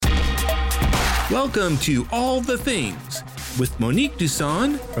Welcome to All the Things with Monique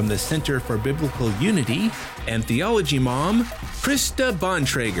Duson from the Center for Biblical Unity and Theology Mom, Krista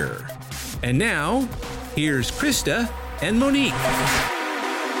Bontrager. And now, here's Krista and Monique.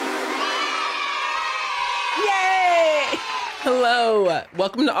 Yay! Hello.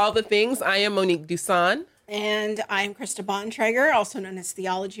 Welcome to All the Things. I am Monique Duson. And I'm Krista Bontrager, also known as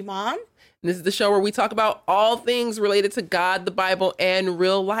Theology Mom. And this is the show where we talk about all things related to God, the Bible, and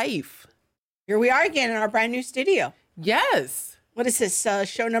real life. Here we are again in our brand new studio. Yes. What is this,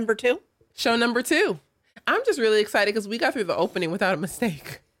 show number 2? Show number 2. I'm just really excited because we got through the opening without a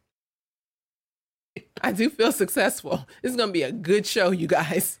mistake. I do feel successful. This is going to be a good show, you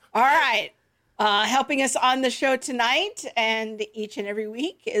guys. All right. Helping us on the show tonight and each and every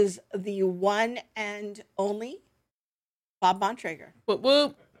week is the one and only Bob Bontrager. Whoop,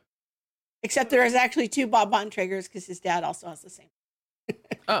 whoop. Except there is actually 2 Bob Bontragers because his dad also has the same.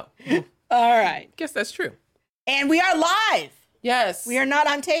 Oh. All right. Guess that's true. And we are live. Yes. We are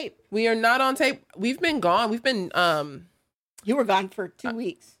not on tape. We are not on tape. We've been gone. We've been... You were gone for 2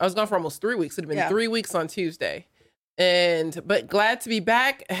 weeks. I was gone for almost 3 weeks. It'd have been 3 weeks on Tuesday. But glad to be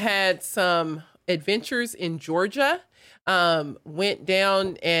back. Had some adventures in Georgia. Went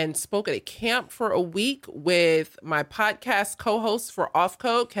down and spoke at a camp for a week with my podcast co-host for Off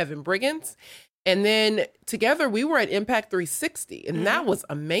Code, Kevin Briggins. And then together we were at Impact 360, and that was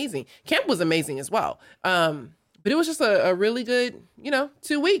amazing. Camp was amazing as well. But it was just a really good,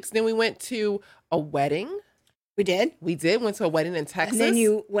 2 weeks. Then we went to a wedding. We did? We did. Went to a wedding in Texas. And then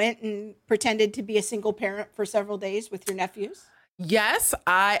you went and pretended to be a single parent for several days with your nephews? Yes,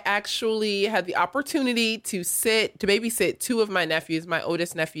 I actually had the opportunity to babysit 2 of my nephews. My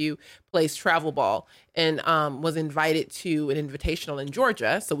oldest nephew plays travel ball and was invited to an invitational in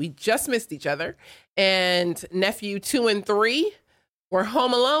Georgia. So we just missed each other. And nephew 2 and 3 were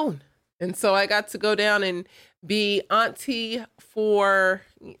home alone. And so I got to go down and be auntie for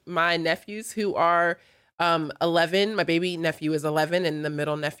my nephews who are 11. My baby nephew is 11 and the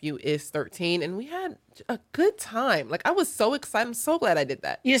middle nephew is 13. And we had a good time. Like, I was so excited. I'm so glad I did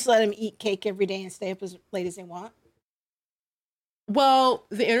that. You just let them eat cake every day and stay up as late as they want? Well,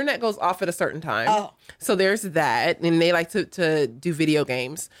 the internet goes off at a certain time. Oh. So there's that. And they like to do video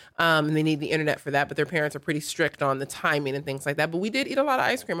games. And they need the internet for that. But their parents are pretty strict on the timing and things like that. But we did eat a lot of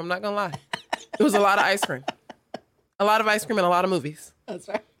ice cream. I'm not going to lie. It was a lot of ice cream. A lot of ice cream and a lot of movies. That's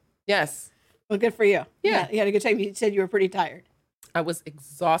right. Yes. Well, good for you. Yeah. You had a good time. You said you were pretty tired. I was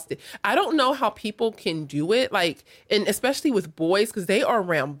exhausted. I don't know how people can do it, and especially with boys, because they are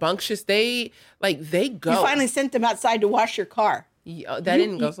rambunctious. They go. You finally sent them outside to wash your car. Yeah, that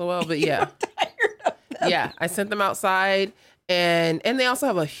didn't go so well, but yeah. Tired of them. Yeah, I sent them outside, and they also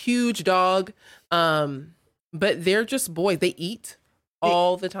have a huge dog, but they're just boys. They eat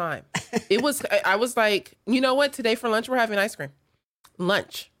all the time. I was like, you know what? Today for lunch, we're having ice cream.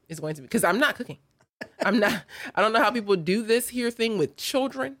 Lunch is going to be, because I'm not cooking. I don't know how people do this here thing with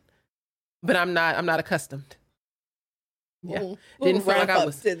children, but I'm not accustomed. Yeah. Didn't feel like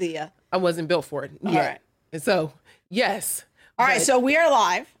I wasn't built for it. All yet. right. And so, yes. All right. So we are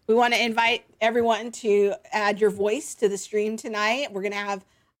live. We want to invite everyone to add your voice to the stream tonight. We're going to have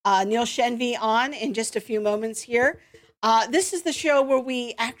Neil Shenvi on in just a few moments here. This is the show where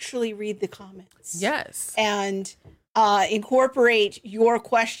we actually read the comments. Yes. And incorporate your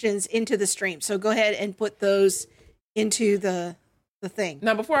questions into the stream. So go ahead and put those into the thing.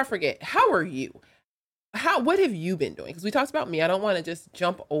 Now, before I forget, how are you? What have you been doing? Because we talked about me. I don't want to just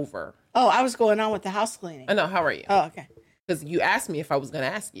jump over. Oh, I was going on with the house cleaning. I know. How are you? Oh, okay. Because you asked me if I was going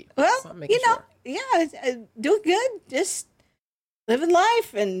to ask you. Well, so I'm making sure. Yeah, doing good. Just living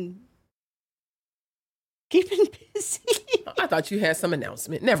life and keeping busy. I thought you had some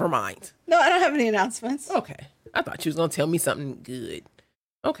announcement. Never mind. No, I don't have any announcements. Okay. I thought you was going to tell me something good.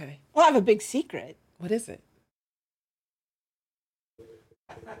 Okay. Well, I have a big secret. What is it?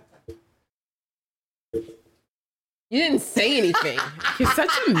 You didn't say anything. You're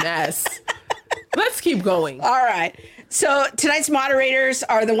such a mess. Let's keep going. All right. So tonight's moderators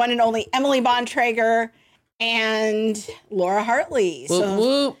are the one and only Emily Bontrager and Laura Hartley.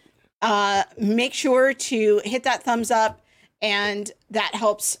 Whoop, whoop. Make sure to hit that thumbs up, and that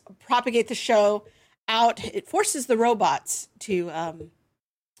helps propagate the show out. It forces the robots to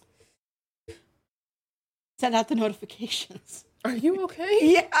send out the notifications. Are you okay?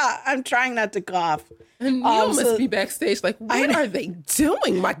 Yeah, I'm trying not to cough. And Neil must be backstage like, what are they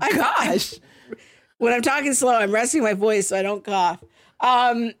doing? My gosh. When I'm talking slow, I'm resting my voice so I don't cough.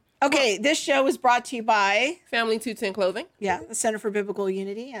 Okay, this show is brought to you by Family 210 Clothing. Yeah, the Center for Biblical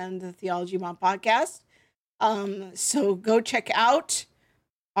Unity and the Theology Mom podcast. So go check out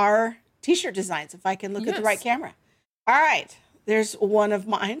our t-shirt designs if I can look at the Yes. right camera. All right. There's one of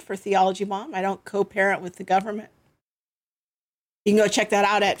mine for Theology Mom. I don't co-parent with the government. You can go check that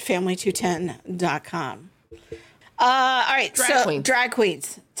out at family210.com. All right. Drag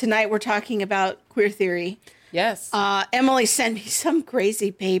queens. Tonight we're talking about queer theory. Yes. Emily sent me some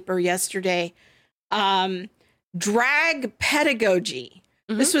crazy paper yesterday. Drag pedagogy.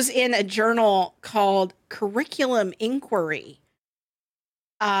 Mm-hmm. This was in a journal called Curriculum Inquiry.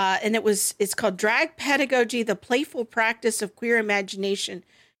 And it's called Drag Pedagogy, the Playful Practice of Queer Imagination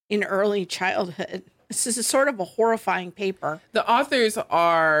in Early Childhood. This is a sort of a horrifying paper. The authors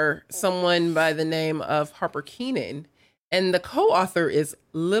are someone by the name of Harper Keenan, and the co-author is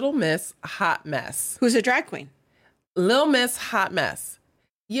Little Miss Hot Mess. Who's a drag queen? Little Miss Hot Mess.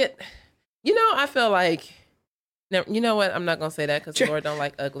 Yet, I feel like, now, you know what? I'm not going to say that because the Lord don't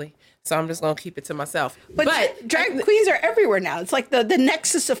like ugly. So I'm just going to keep it to myself. But drag queens are everywhere now. It's like the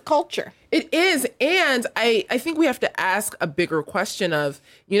nexus of culture. It is. And I think we have to ask a bigger question of,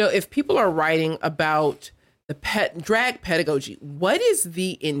 if people are writing about the drag pedagogy, what is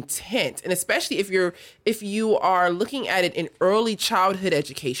the intent? And especially if you are looking at it in early childhood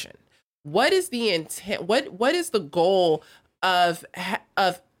education, what is the intent? What is the goal of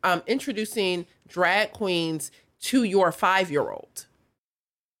introducing drag queens to your 5-year-old?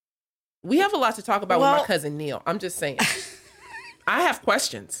 We have a lot to talk about with my cousin Neil. I'm just saying. I have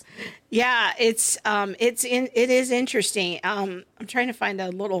questions. Yeah, it is interesting. I'm trying to find a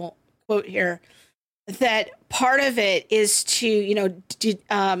little quote here that part of it is to,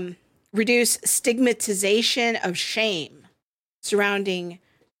 reduce stigmatization of shame surrounding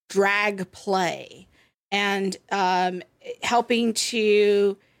drag play and helping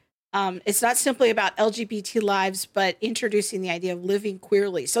to it's not simply about LGBT lives, but introducing the idea of living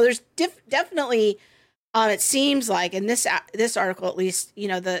queerly. So there's definitely, it seems like in this article, at least,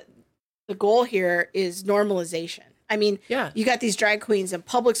 the goal here is normalization. I mean, you got these drag queens in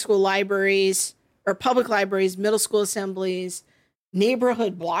public school libraries or public libraries, middle school assemblies,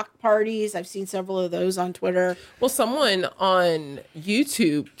 neighborhood block parties. I've seen several of those on Twitter. Well, someone on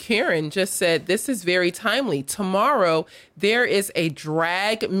YouTube, Karen, just said, this is very timely. Tomorrow, there is a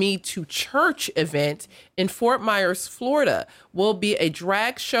Drag Me to Church event in Fort Myers, Florida. Will be a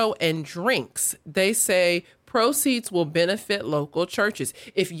drag show and drinks. They say proceeds will benefit local churches.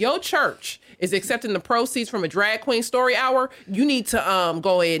 If your church is accepting the proceeds from a drag queen story hour, you need to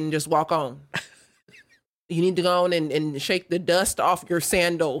go ahead and just walk on. You need to go on and shake the dust off your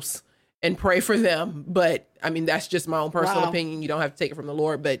sandals and pray for them. But I mean, that's just my own personal opinion. You don't have to take it from the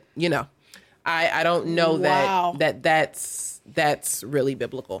Lord, but I don't know that's really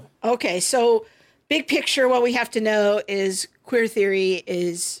biblical. Okay. So big picture, what we have to know is queer theory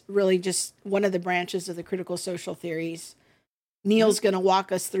is really just one of the branches of the critical social theories. Neil's going to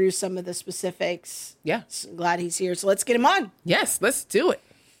walk us through some of the specifics. Yeah. I'm glad he's here. So let's get him on. Yes, let's do it.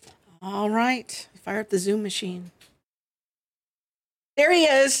 All right. Fire up the Zoom machine. There he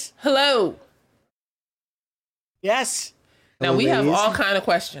is. Hello. Yes. Now we have all kind of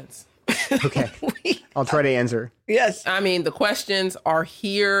questions. Okay. I'll try to answer. Yes. I mean, the questions are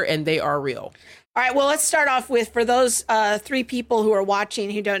here and they are real. All right. Well, let's start off with, for those 3 people who are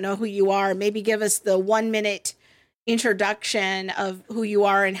watching who don't know who you are, maybe give us the 1-minute introduction of who you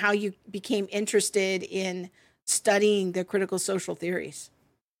are and how you became interested in studying the critical social theories.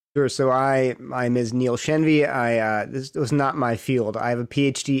 Sure. So I'm Ms. Neil Shenvi. This was not my field. I have a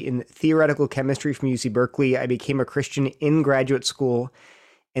PhD in theoretical chemistry from UC Berkeley. I became a Christian in graduate school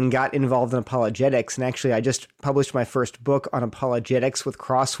and got involved in apologetics. And actually, I just published my first book on apologetics with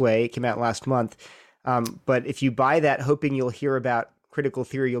Crossway. It came out last month. But if you buy that hoping you'll hear about critical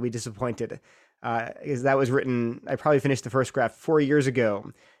theory, you'll be disappointed. Because that was written, I probably finished the first draft 4 years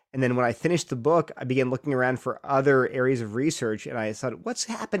ago. And then when I finished the book, I began looking around for other areas of research. And I thought, what's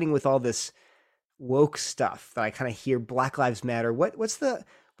happening with all this woke stuff that I kind of hear, Black Lives Matter? What's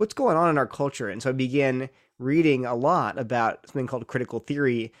going on in our culture? And so I began reading a lot about something called critical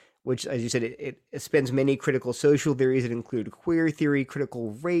theory, which, as you said, it spans many critical social theories that include queer theory,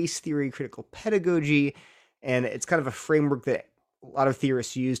 critical race theory, critical pedagogy. And it's kind of a framework that a lot of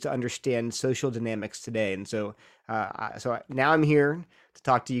theorists use to understand social dynamics today. And so now I'm here to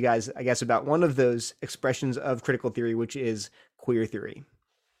talk to you guys, I guess, about one of those expressions of critical theory, which is queer theory.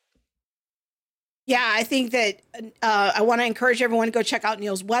 Yeah, I think that I want to encourage everyone to go check out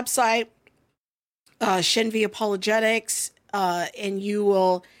Neil's website, Shenvi Apologetics, and you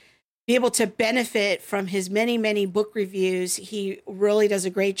will be able to benefit from his many, many book reviews. He really does a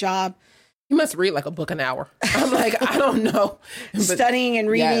great job. You must read like a book an hour. I'm like, I don't know. Studying and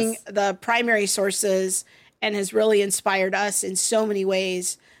reading the primary sources, and has really inspired us in so many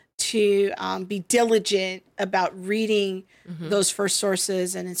ways to be diligent about reading those first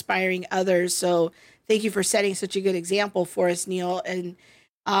sources and inspiring others. So thank you for setting such a good example for us, Neil. And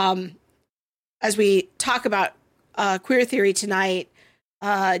as we talk about queer theory tonight,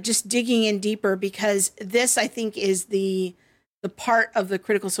 just digging in deeper, because this, I think, is the part of the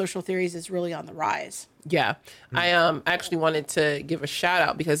critical social theories that's really on the rise. Yeah. I actually wanted to give a shout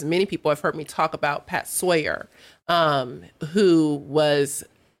out because many people have heard me talk about Pat Sawyer, who was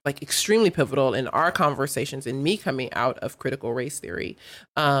like extremely pivotal in our conversations and me coming out of critical race theory.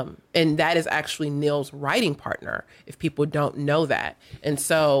 And that is actually Neil's writing partner, if people don't know that. And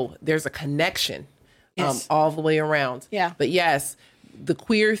so there's a connection all the way around. Yeah. But yes, the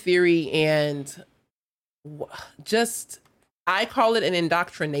queer theory and just, I call it an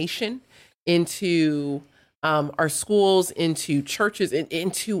indoctrination into our schools, into churches,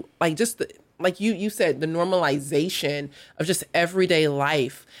 into like just the, like you said, the normalization of just everyday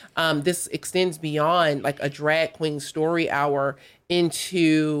life. This extends beyond like a drag queen story hour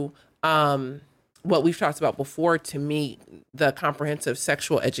into what we've talked about before. To me, the comprehensive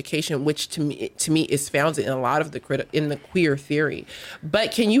sexual education, which to me is founded in a lot of the queer theory.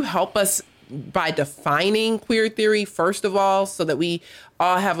 But can you help us by defining queer theory first of all, so that we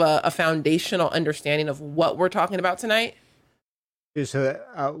all have a foundational understanding of what we're talking about tonight? So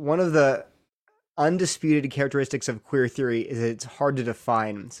one of the undisputed characteristics of queer theory is that it's hard to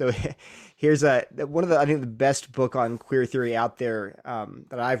define. So here's one of the, I think the best book on queer theory out there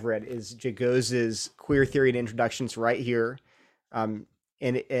that I've read is Jagoz's Queer Theory and Introductions, right here. And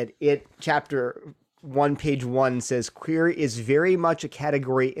it chapter 1, page 1 says, queer is very much a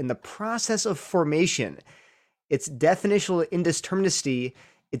category in the process of formation. Its definitional indeterminacy,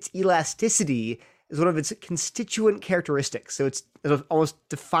 its elasticity is one of its constituent characteristics. So it's almost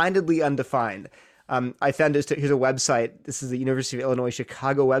definedly undefined. I found this, here's a website. This is the University of Illinois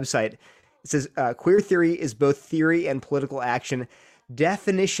Chicago website. It says, queer theory is both theory and political action.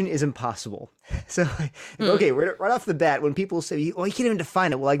 Definition is impossible. So, okay, right off the bat, when people say, well, you can't even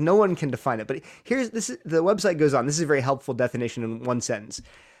define it. Well, like no one can define it. But the website goes on. This is a very helpful definition in one sentence.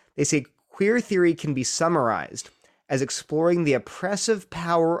 They say, queer theory can be summarized as exploring the oppressive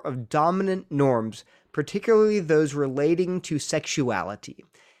power of dominant norms, particularly those relating to sexuality,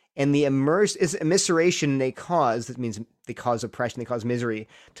 and the immiseration they cause, that means they cause oppression, they cause misery,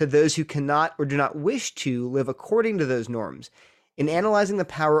 to those who cannot or do not wish to live according to those norms. In analyzing the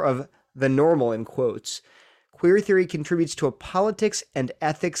power of the normal, in quotes, queer theory contributes to a politics and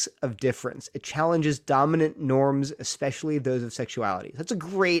ethics of difference. It challenges dominant norms, especially those of sexuality. That's a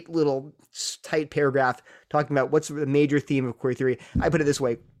great little tight paragraph talking about what's the major theme of queer theory. I put it this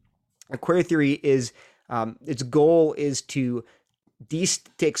way. Queer theory is, its goal is to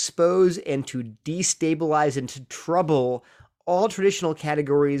expose and to destabilize and to trouble all traditional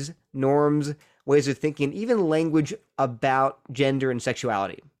categories, norms, ways of thinking, even language about gender and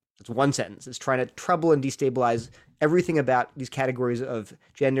sexuality. That's one sentence. It's trying to trouble and destabilize everything about these categories of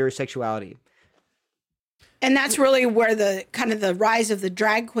gender, sexuality. And that's really where the kind of the rise of the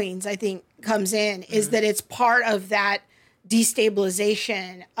drag queens, I think, comes in, is that it's part of that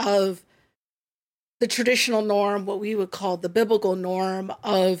destabilization of the traditional norm, what we would call the biblical norm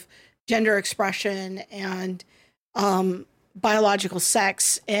of gender expression and biological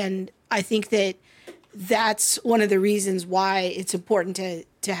sex. And I think that that's one of the reasons why it's important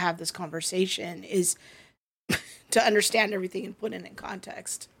to have this conversation, is to understand everything and put it in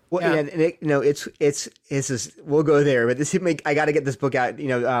context. Well, yeah. And it's just, we'll go there, but I got to get this book out.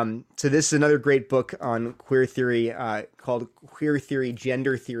 So this is another great book on queer theory called Queer Theory,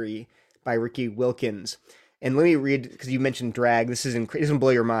 Gender Theory by Ricky Wilkins. And let me read, because you mentioned drag. This is it's gonna blow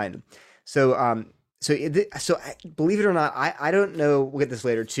your mind. So believe it or not, I don't know. We'll get this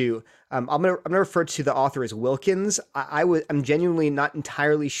later too. I'm gonna refer to the author as Wilkins. I'm genuinely not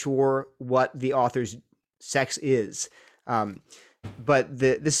entirely sure what the author's sex is. But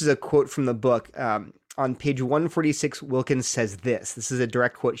this is a quote from the book. On page 146, Wilkins says this. This is a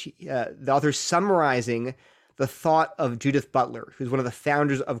direct quote. The author's summarizing the thought of Judith Butler, who's one of the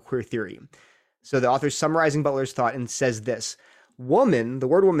founders of queer theory. So the author's summarizing Butler's thought and says this: woman, the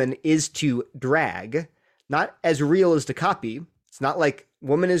word woman, is to drag, not as real as to copy. It's not like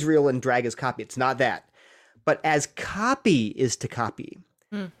woman is real and drag is copy. It's not that. But as copy is to copy.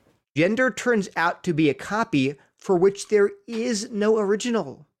 Gender turns out to be a copy for which there is no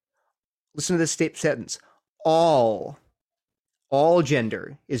original. Listen to this sentence. All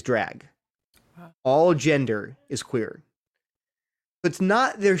gender is drag. Wow. All gender is queer. It's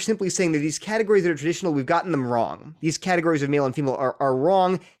not, they're simply saying that these categories that are traditional, we've gotten them wrong. These categories of male and female are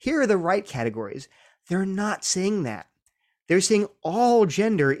wrong. Here are the right categories. They're not saying that. They're saying all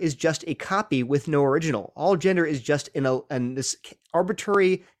gender is just a copy with no original. All gender is just in this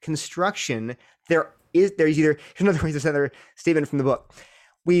arbitrary construction. There's either, in other words, there's another statement from the book.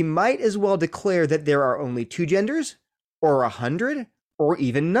 We might as well declare that there are only 2 genders, or 100, or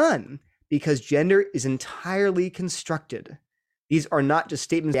even none, because gender is entirely constructed. These are not just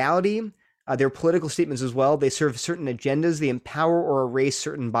statements of reality, they're political statements as well. They serve certain agendas. They empower or erase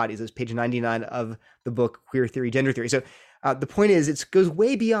certain bodies. That's page 99 of the book, Queer Theory, Gender Theory. So the point is, it goes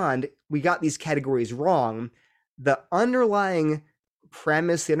way beyond, we got these categories wrong. The underlying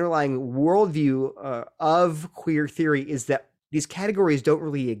premise, the underlying worldview of queer theory is that these categories don't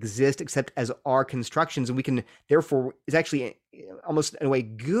really exist except as our constructions, and we can, therefore, it's actually almost in a way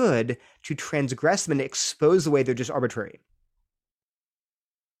good to transgress them and expose the way they're just arbitrary.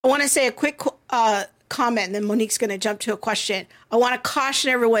 I want to say a quick comment, and then Monique's going to jump to a question. I want to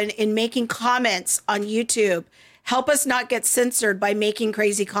caution everyone in making comments on YouTube. Help us not get censored by making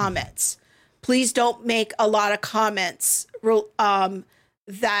crazy comments. Please don't make a lot of comments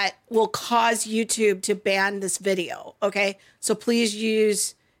that will cause YouTube to ban this video. Okay, so please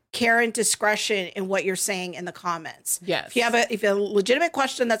use care and discretion in what you're saying in the comments. Yes. If you have a legitimate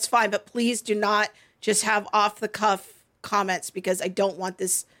question, that's fine, but please do not just have off the cuff comments, because I don't want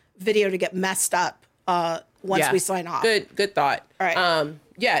this video to get messed up once we sign off. Good thought. All right.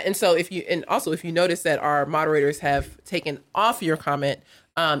 And so if you notice that our moderators have taken off your comment,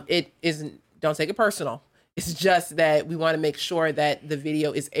 it isn't, don't take it personal. It's just that we want to make sure that the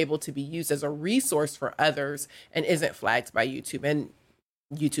video is able to be used as a resource for others and isn't flagged by YouTube. And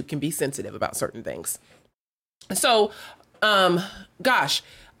YouTube can be sensitive about certain things. So, a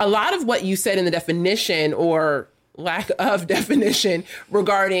lot of what you said in the definition, or lack of definition,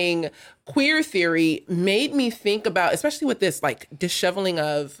 regarding queer theory made me think about, especially with this like disheveling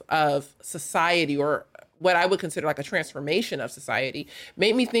of society, or what I would consider like a transformation of society,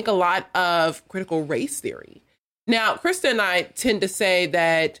 made me think a lot of critical race theory. Now, Krista and I tend to say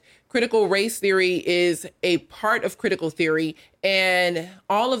that critical race theory is a part of critical theory, and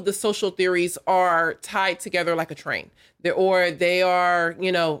all of the social theories are tied together like a train. They are,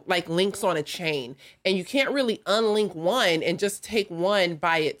 like links on a chain, and you can't really unlink one and just take one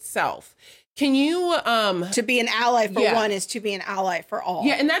by itself. Can you to be an ally for one is to be an ally for all.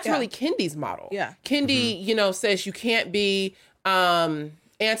 Yeah, and that's really Kendi's model. Yeah. Kendi, says you can't be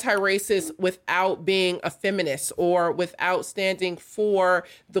anti-racist without being a feminist, or without standing for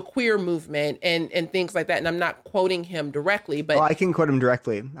the queer movement and things like that. And I'm not quoting him directly, but I can quote him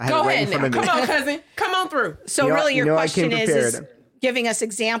directly. I have go it right ahead in front now. of me. Come on, cousin. Come on through. So your question is giving us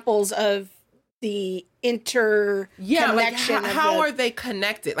examples of the interconnection. How are they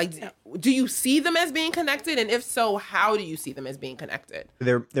connected? Like, do you see them as being connected? And if so, how do you see them as being connected?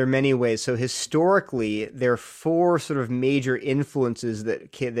 There are many ways. So historically, there are 4 sort of major influences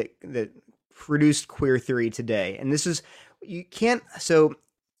that produced queer theory today. And this is, so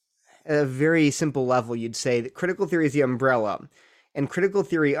at a very simple level, you'd say that critical theory is the umbrella. And critical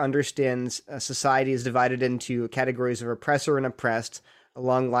theory understands society is divided into categories of oppressor and oppressed,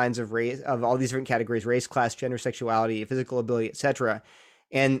 along lines of race, of all these different categories: race, class, gender, sexuality, physical ability, etc.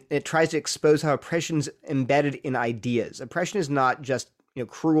 And it tries to expose how oppression's embedded in ideas. Oppression is not just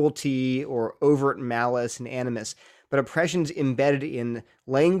cruelty or overt malice and animus, but oppression's embedded in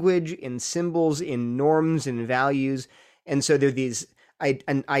language, in symbols, in norms, in values. And so there are these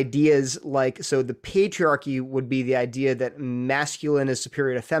ideas like, so the patriarchy would be the idea that masculine is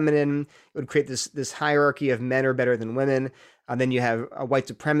superior to feminine. It would create this hierarchy of men are better than women. Then you have white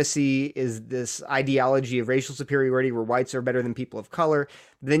supremacy is this ideology of racial superiority where whites are better than people of color.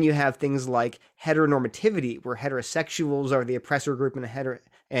 Then you have things like heteronormativity, where heterosexuals are the oppressor group and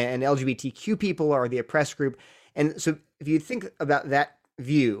LGBTQ people are the oppressed group. And so if you think about that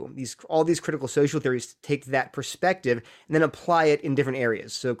view, all these critical social theories take that perspective and then apply it in different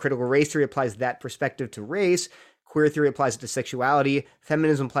areas. So critical race theory applies that perspective to race, queer theory applies it to sexuality,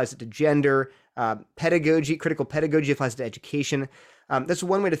 feminism applies it to gender, critical pedagogy applies it to education. That's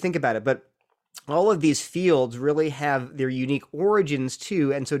one way to think about it, but all of these fields really have their unique origins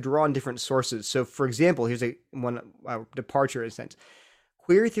too, and so draw on different sources. So for example, here's one departure in a sense.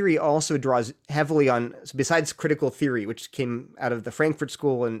 Queer theory also draws heavily on, so besides critical theory, which came out of the Frankfurt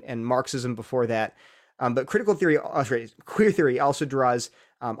School and Marxism before that, but queer theory also draws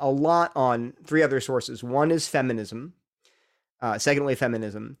a lot on 3 other sources. One is feminism, second wave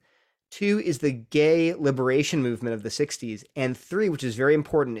feminism. 2 is the gay liberation movement of the 60s. And 3, which is very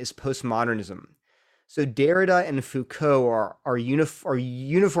important, is postmodernism. So Derrida and Foucault are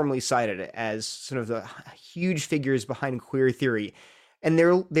uniformly cited as sort of the huge figures behind queer theory. And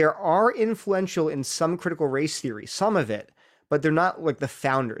there are influential in some critical race theory, some of it, but they're not like the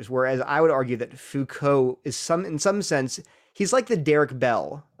founders. Whereas I would argue that Foucault is in some sense, he's like the Derek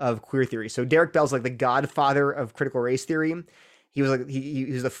Bell of queer theory. So Derek Bell's like the godfather of critical race theory. He was like he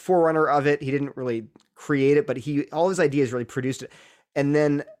was the forerunner of it. He didn't really create it, but all his ideas really produced it. And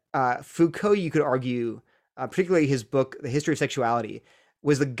then Foucault, you could argue, particularly his book, The History of Sexuality,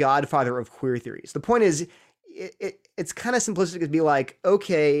 was the godfather of queer theories. The point is, it's kind of simplistic to be like,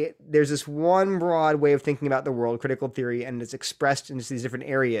 okay, there's this one broad way of thinking about the world, critical theory, and it's expressed into these different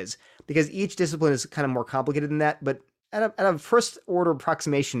areas, because each discipline is kind of more complicated than that. But at a first order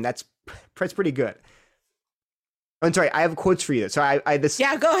approximation, that's pretty good. I'm sorry, I have quotes for you. So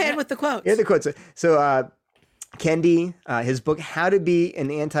Yeah, go ahead with the quotes. Here are the quotes. So Kendi, his book, How to Be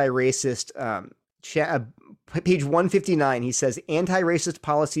an Anti-Racist, page 159, he says, anti-racist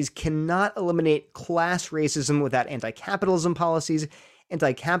policies cannot eliminate class racism without anti-capitalism policies.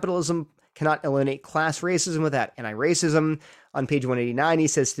 Anti-capitalism cannot eliminate class racism without anti-racism. On page 189, he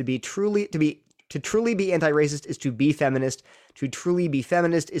says, to truly be anti-racist is to be feminist. To truly be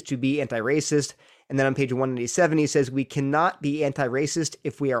feminist is to be anti-racist. And then on page 187, he says, we cannot be anti-racist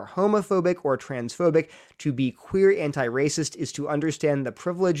if we are homophobic or transphobic. To be queer anti-racist is to understand the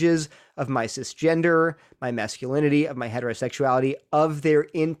privileges of my cisgender, my masculinity, of my heterosexuality, of their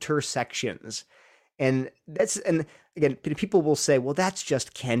intersections. And again, people will say, well, that's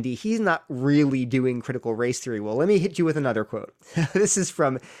just Kendi. He's not really doing critical race theory. Well, let me hit you with another quote. This is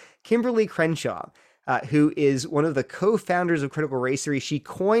from Kimberly Crenshaw, who is one of the co-founders of critical race theory. She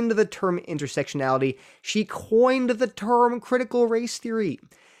coined the term intersectionality. She coined the term critical race theory.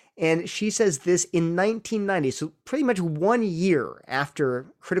 And she says this in 1990, so pretty much 1 year after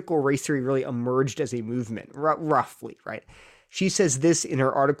critical race theory really emerged as a movement, roughly, right? She says this in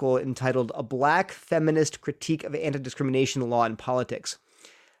her article entitled A Black Feminist Critique of Anti-Discrimination Law and Politics.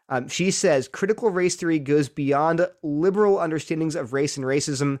 She says critical race theory goes beyond liberal understandings of race and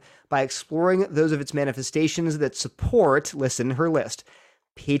racism by exploring those of its manifestations that support, listen, her list,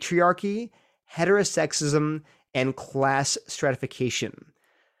 patriarchy, heterosexism, and class stratification.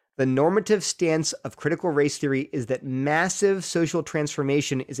 The normative stance of critical race theory is that massive social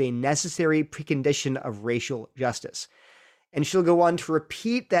transformation is a necessary precondition of racial justice. And she'll go on to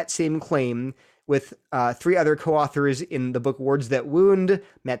repeat that same claim with three other co-authors in the book Words That Wound.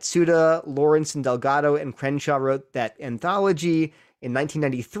 Matsuda, Lawrence, and Delgado, and Crenshaw wrote that anthology in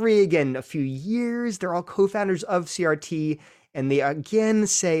 1993. Again, a few years. They're all co-founders of CRT, and they again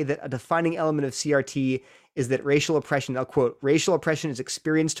say that a defining element of CRT is that racial oppression, I'll quote, racial oppression is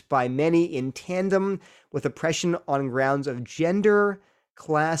experienced by many in tandem with oppression on grounds of gender,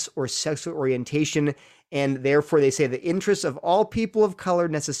 class, or sexual orientation. And therefore, they say the interests of all people of color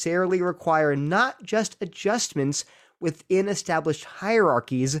necessarily require not just adjustments within established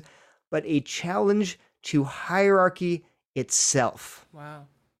hierarchies, but a challenge to hierarchy itself. Wow.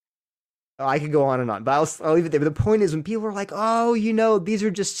 Oh, I could go on and on, but I'll leave it there. But the point is, when people are like, oh, these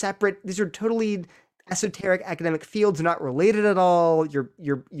are just separate, these are totally esoteric academic fields, not related at all.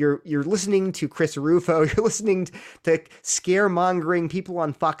 You're listening to Chris Rufo. You're listening to scaremongering people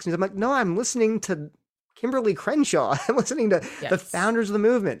on Fox News. I'm like, no, I'm listening to Kimberly Crenshaw. I'm listening to the founders of the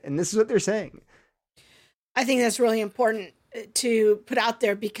movement, and this is what they're saying. I think that's really important to put out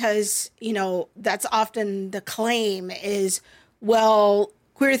there because, that's often the claim is, well,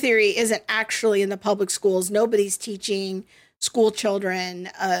 queer theory isn't actually in the public schools. Nobody's teaching school children,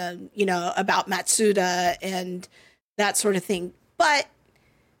 about Matsuda and that sort of thing. But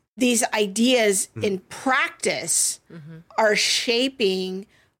these ideas in practice are shaping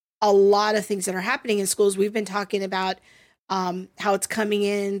a lot of things that are happening in schools. We've been talking about how it's coming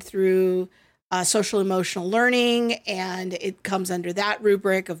in through social emotional learning, and it comes under that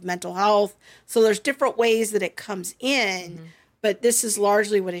rubric of mental health. So there's different ways that it comes in, but this is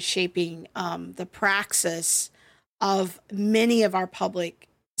largely what is shaping the praxis of many of our public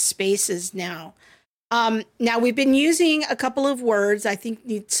spaces now. Now, we've been using a couple of words I think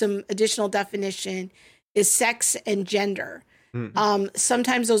need some additional definition, is sex and gender.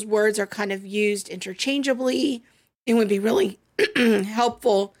 Sometimes those words are kind of used interchangeably. It would be really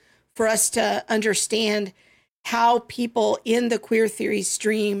helpful for us to understand how people in the queer theory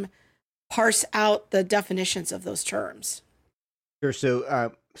stream parse out the definitions of those terms. Sure.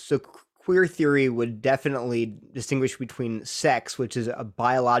 So queer theory would definitely distinguish between sex, which is a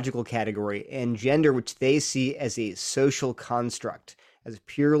biological category, and gender, which they see as a social construct, as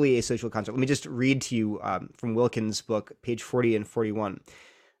purely a social construct. Let me just read to you from Wilkins' book, page 40 and 41.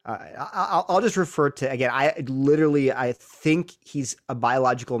 I'll just refer to, again, I think he's a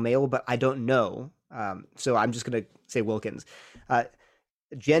biological male, but I don't know. So I'm just going to say Wilkins.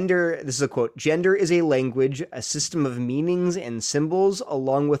 Gender, this is a quote, gender is a language, a system of meanings and symbols,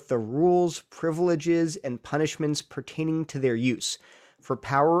 along with the rules, privileges, and punishments pertaining to their use. For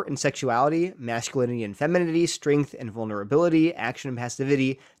power and sexuality, masculinity and femininity, strength and vulnerability, action and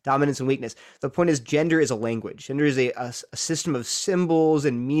passivity, dominance and weakness. The point is, gender is a language. Gender is a system of symbols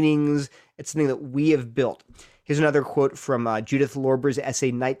and meanings. It's something that we have built. Here's another quote from Judith Lorber's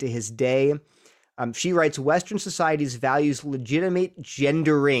essay, Night to His Day. She writes, Western societies values legitimate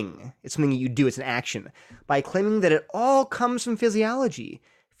gendering. It's something you do, it's an action, by claiming that it all comes from physiology,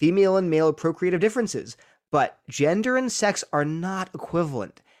 female and male procreative differences. But gender and sex are not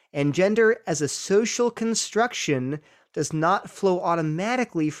equivalent, and gender as a social construction does not flow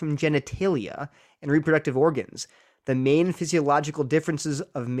automatically from genitalia and reproductive organs, the main physiological differences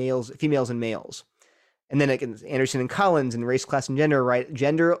of females and males. And then again, Anderson and Collins in Race, Class, and Gender, right?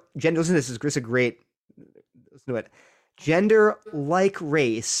 Gender, listen to this, is a great, listen to it. Gender, like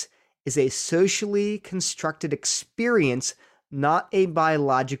race, is a socially constructed experience, not a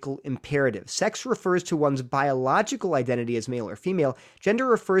biological imperative. Sex refers to one's biological identity as male or female. Gender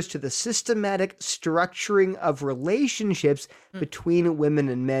refers to the systematic structuring of relationships between women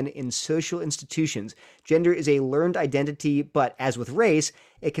and men in social institutions. Gender is a learned identity, but as with race,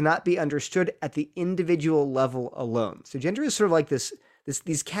 it cannot be understood at the individual level alone. So gender is sort of like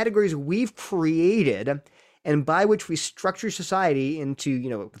these categories we've created, and by which we structure society into,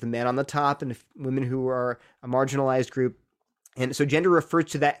 with the men on the top and women who are a marginalized group. And so gender refers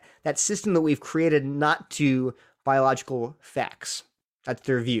to that system that we've created, not to biological facts. That's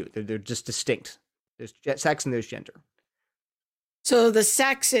their view. They're just distinct. There's sex and there's gender. So the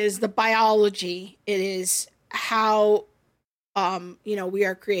sex is the biology. It is how, we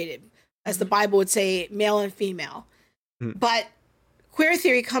are created. As the Bible would say, male and female. Mm. But queer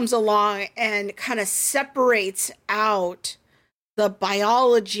theory comes along and kind of separates out the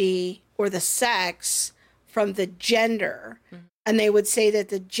biology or the sex from the gender. Mm-hmm. And they would say that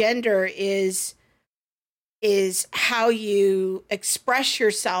the gender is how you express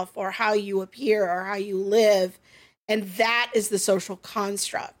yourself or how you appear or how you live. And that is the social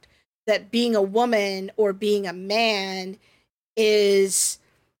construct. That being a woman or being a man is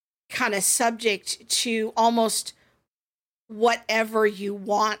kind of subject to almost whatever you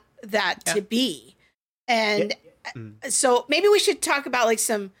want that to be. And so maybe we should talk about like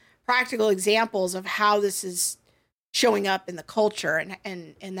some practical examples of how this is showing up in the culture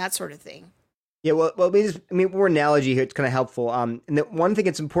and that sort of thing. Yeah, well, more analogy here. It's kind of helpful. And the one thing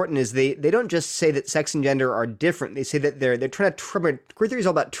that's important is they don't just say that sex and gender are different. They say that they're trying to queer theory is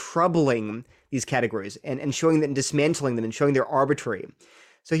all about troubling these categories and showing them, and dismantling them, and showing they're arbitrary.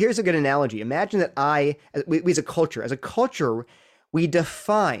 So here's a good analogy. Imagine that we as a culture, we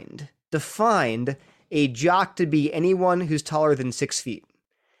defined a jock to be anyone who's taller than 6 feet.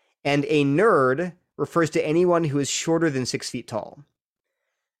 And a nerd refers to anyone who is shorter than 6 feet tall.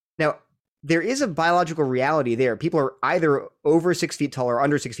 Now, there is a biological reality there. People are either over 6 feet tall or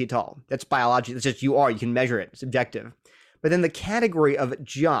under 6 feet tall. That's biology. That's just you can measure it. It's objective. But then the category of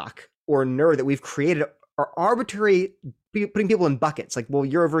jock or nerd that we've created are arbitrary, putting people in buckets. Like, well,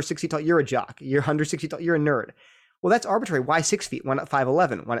 you're over 6 feet tall, you're a jock. You're under 6 feet tall, you're a nerd. Well, that's arbitrary. Why 6 feet? Why not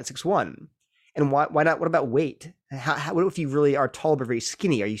 5'11"? Why not 6'1"? And why not? What about weight? What if you really are tall but very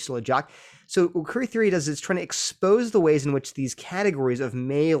skinny? Are you still a jock? So what queer theory does is trying to expose the ways in which these categories of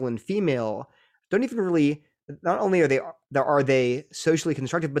male and female don't even really. Not only are they socially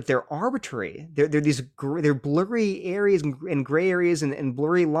constructed, but they're arbitrary. They're blurry areas and gray areas and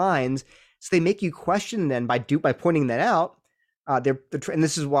blurry lines. So they make you question them by pointing that out. And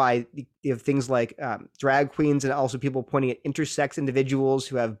this is why you have things like drag queens and also people pointing at intersex individuals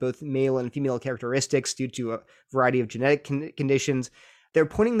who have both male and female characteristics due to a variety of genetic conditions. They're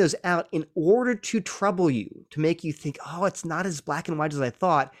pointing those out in order to trouble you, to make you think, oh, it's not as black and white as I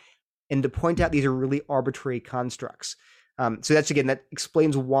thought, and to point out these are really arbitrary constructs. So that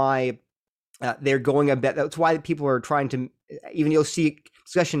explains why they're going a bit. That's why people are trying to, even you'll see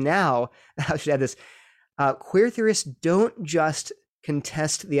discussion now, I should add this, queer theorists don't just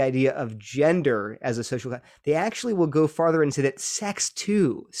contest the idea of gender as a social, they actually will go farther and say that sex,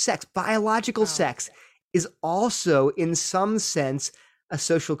 biological sex, is also in some sense a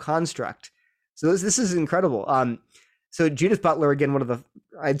social construct. So this is incredible. So Judith Butler, again,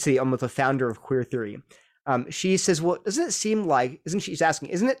 I'd say almost a founder of queer theory. She says, well, does it seem like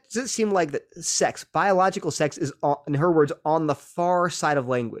that biological sex is, in her words, on the far side of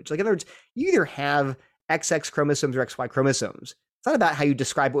language? Like, in other words, you either have XX chromosomes or XY chromosomes. It's not about how you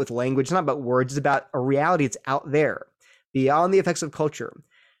describe it with language. It's not about words. It's about a reality that's out there, beyond the effects of culture.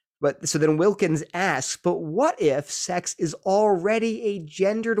 But so then Wilkins asks, but what if sex is already a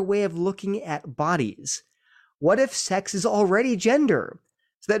gendered way of looking at bodies? What if sex is already gender?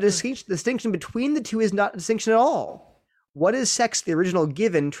 So that distinction between the two is not a distinction at all. What is sex, the original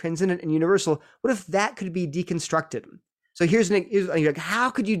given, transcendent, and universal? What if that could be deconstructed? So here's like,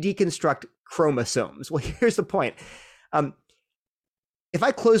 how could you deconstruct chromosomes? Well, here's the point. If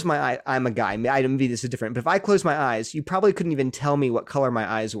I close my eye, I'm a guy. Maybe this is different, but if I close my eyes, you probably couldn't even tell me what color my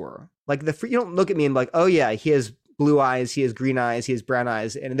eyes were. Like you don't look at me and be like, oh yeah, he has blue eyes, he has green eyes, he has brown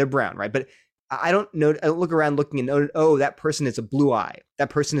eyes, and they're brown, right? But I don't know. I don't look around looking and know, oh, that person is a blue eye. That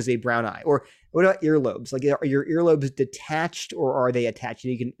person is a brown eye. Or what about earlobes? Like, are your earlobes detached or are they attached?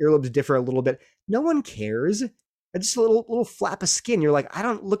 Earlobes differ a little bit. No one cares. Just a little flap of skin. You're like, I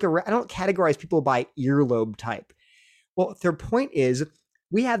don't look around. I don't categorize people by earlobe type. Well, their point is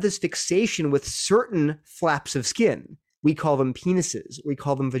we have this fixation with certain flaps of skin. We call them penises. We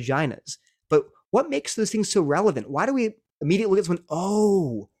call them vaginas. But what makes those things so relevant? Why do we immediately look at someone?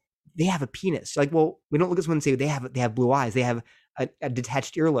 Oh, they have a penis. Like, well, we don't look at someone and say they have blue eyes. They have a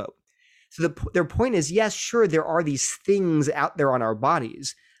detached earlobe. So their point is, yes, sure, there are these things out there on our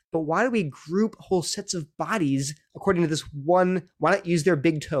bodies, but why do we group whole sets of bodies according to this one? Why not use their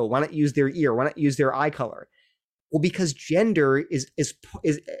big toe? Why not use their ear? Why not use their eye color? Well, because gender is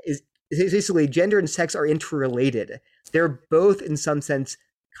basically gender and sex are interrelated. They're both in some sense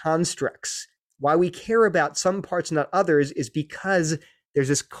constructs. Why we care about some parts and not others is because there's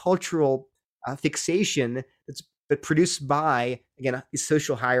this cultural fixation that's produced by, again, these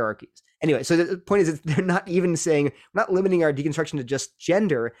social hierarchies. Anyway, so the point is that they're not even saying, we're not limiting our deconstruction to just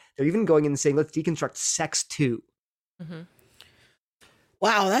gender. They're even going in and saying, let's deconstruct sex too. Mm-hmm.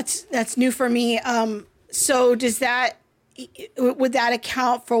 Wow, that's new for me. So would that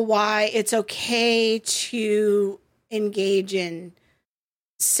account for why it's okay to engage in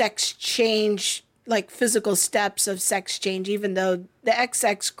sex change, like physical steps of sex change, even though the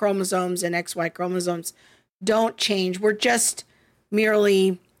XX chromosomes and XY chromosomes don't change? We're just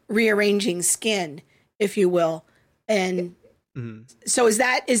merely rearranging skin, if you will. And so is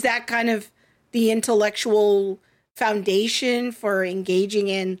that kind of the intellectual foundation for engaging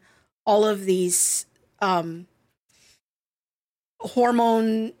in all of these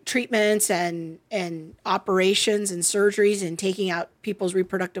hormone treatments and operations and surgeries and taking out people's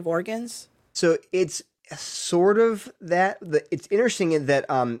reproductive organs? So it's sort of that. It's interesting in that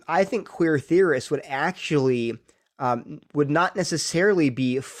I think queer theorists would actually would not necessarily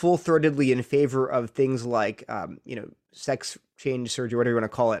be full-throatedly in favor of things like sex change surgery, whatever you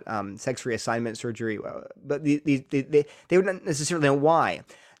want to call it, sex reassignment surgery. But they would not necessarily know why.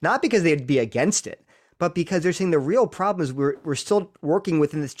 Not because they'd be against it, but because they're saying the real problem is we're still working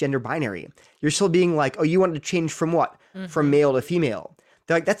within this gender binary. You're still being like, oh, you wanted to change from what? Mm-hmm. From male to female.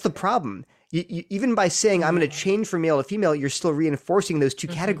 They're like, that's the problem. You, even by saying I'm going to change from male to female, you're still reinforcing those two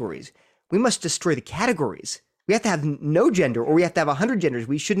categories. We must destroy the categories. We have to have no gender, or we have to have 100 genders.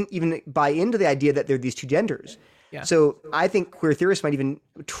 We shouldn't even buy into the idea that there are these two genders. Yeah. So I think queer theorists might even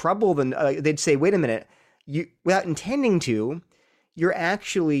trouble them. They'd say, wait a minute, without intending to, you're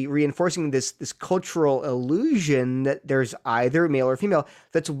actually reinforcing this cultural illusion that there's either male or female.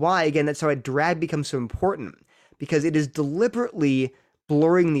 That's why, again, that's how a drag becomes so important, because it is deliberately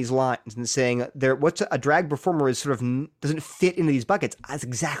blurring these lines and saying what's a drag performer is sort of doesn't fit into these buckets. That's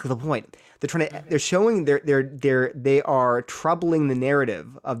exactly the point. They're showing they are troubling the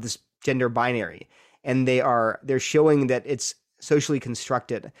narrative of this gender binary, and they're showing that it's socially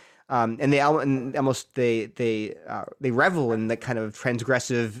constructed. And they revel in the kind of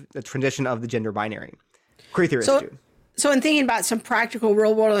the transition of the gender binary. Queer theorists do. So in thinking about some practical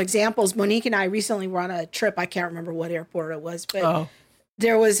real world examples, Monique and I recently were on a trip. I can't remember what airport it was, but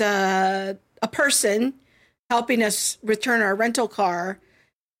there was a person helping us return our rental car,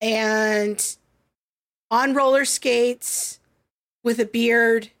 and on roller skates with a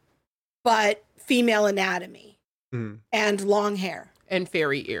beard, but female anatomy and long hair. And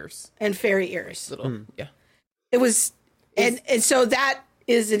fairy ears. Little, yeah. It was, and so that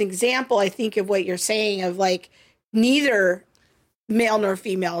is an example, I think, of what you're saying of like neither male nor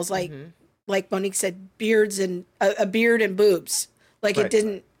females, like Monique said, beards and a beard and boobs. Like right.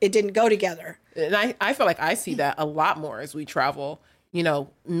 It didn't go together. And I feel like I see that a lot more as we travel. You know,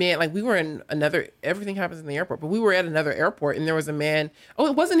 man, like we were in everything happens in the airport, but we were at another airport and there was a man. Oh,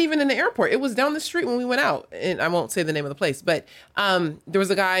 it wasn't even in the airport. It was down the street when we went out. And I won't say the name of the place, but there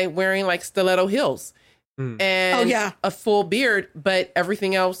was a guy wearing like stiletto heels and a full beard, but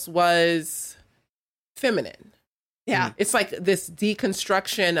everything else was feminine. Yeah. It's like this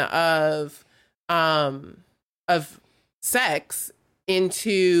deconstruction of sex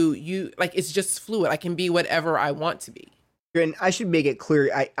into you, like it's just fluid. I can be whatever I want to be. And I should make it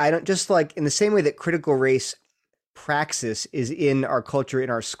clear, I don't, just like in the same way that critical race praxis is in our culture, in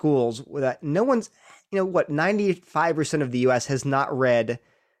our schools, that no one's, 95% of the US has not read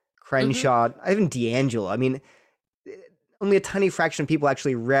Crenshaw, even D'Angelo. I mean, only a tiny fraction of people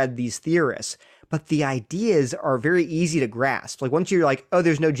actually read these theorists, but the ideas are very easy to grasp. Like once you're like, oh,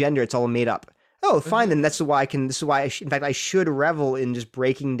 there's no gender, it's all made up. Oh, fine, then this is why I should revel in just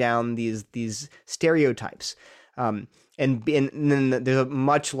breaking down these stereotypes. And then there's a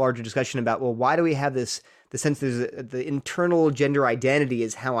much larger discussion about, well, why do we have the sense the internal gender identity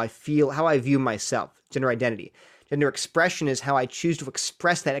is how I feel, how I view myself, gender identity. Gender expression is how I choose to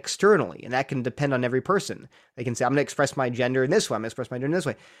express that externally, and that can depend on every person. They can say, I'm going to express my gender in this way, I'm going to express my gender in this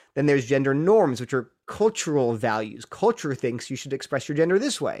way. Then there's gender norms, which are cultural values. Culture thinks you should express your gender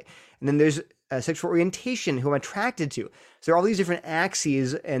this way. And then there's sexual orientation, who I'm attracted to. So there are all these different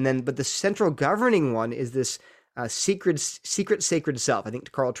axes, but the central governing one is this secret sacred self. I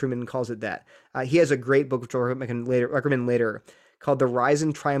think Carl Trueman calls it that. He has a great book, which I'll recommend later, called The Rise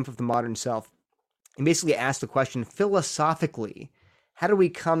and Triumph of the Modern Self. And basically asks the question, philosophically, how do we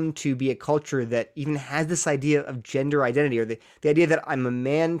come to be a culture that even has this idea of gender identity, or the idea that I'm a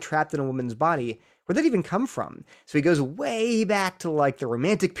man trapped in a woman's body? Where'd that even come from? So he goes way back to like the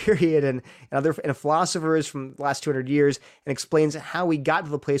Romantic period and philosophers from the last 200 years, and explains how we got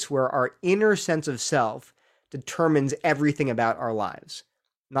to the place where our inner sense of self determines everything about our lives.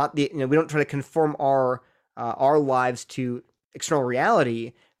 Not we don't try to conform our lives to external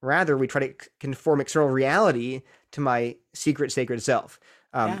reality. Rather, we try to conform external reality to my secret sacred self.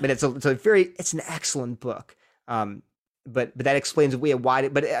 But it's an excellent book. But that explains why.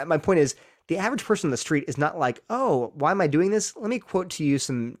 But my point is, the average person on the street is not like, oh, why am I doing this? Let me quote to you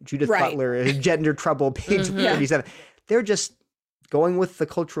some Judith Butler, Gender Trouble, page 37. They're just going with the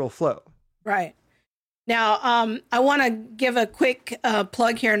cultural flow. Right. Now, I want to give a quick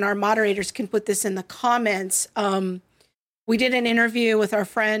plug here, and our moderators can put this in the comments. We did an interview with our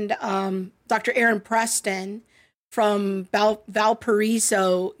friend, Dr. Aaron Preston from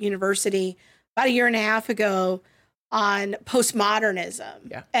Valparaiso University about a year and a half ago on postmodernism.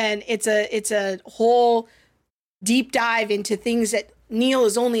 Yeah. And it's a whole deep dive into things that Neil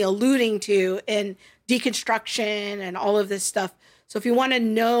is only alluding to, and deconstruction and all of this stuff. So if you want to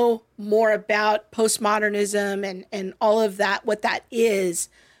know more about postmodernism and all of that, what that is,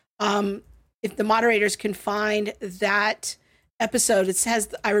 if the moderators can find that episode, it has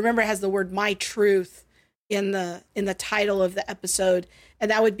the word "my truth" in the title of the episode,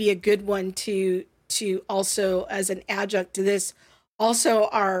 and that would be a good one to also as an adjunct to this. Also,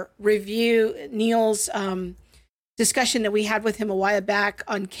 our review, Neil's discussion that we had with him a while back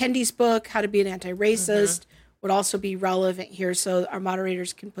on Kendi's book, How to Be an Anti-Racist, would also be relevant here. So our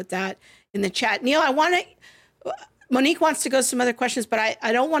moderators can put that in the chat. Neil, Monique wants to go some other questions, but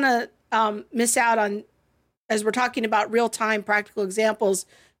I don't want to miss out on, as we're talking about real-time practical examples,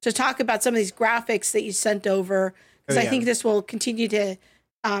 to talk about some of these graphics that you sent over, because I think this will continue to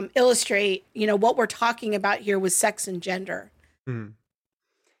illustrate, what we're talking about here with sex and gender. Mm-hmm.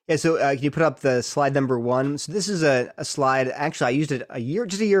 Yeah, so can you put up the slide number 1? So this is a slide, actually I used it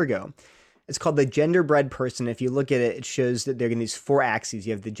just a year ago. It's called the Genderbread Person. If you look at it, it shows that there are these 4 axes.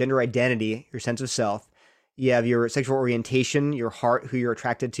 You have the gender identity, your sense of self. You have your sexual orientation, your heart, who you're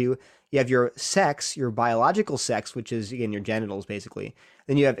attracted to. You have your sex, your biological sex, which is, again, your genitals, basically.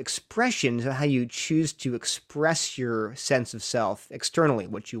 Then you have expression, so how you choose to express your sense of self externally,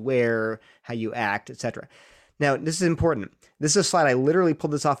 what you wear, how you act, etc. Now, this is important. This is a slide. I literally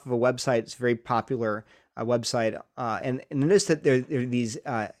pulled this off of a website. It's a very popular website. And notice that there are these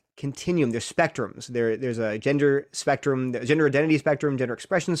continuum, there's spectrums. There's a gender spectrum, there's gender identity spectrum, gender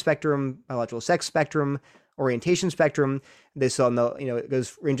expression spectrum, biological sex spectrum, orientation spectrum. This on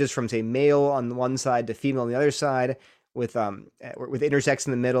it ranges from, say, male on the one side to female on the other side, with intersex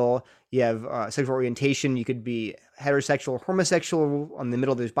in the middle. You have sexual orientation. You could be heterosexual, homosexual. On the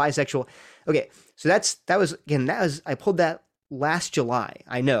middle, there's bisexual. Okay, so that was I pulled that last July.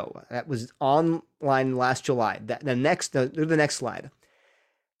 I know that was online last July. The next slide.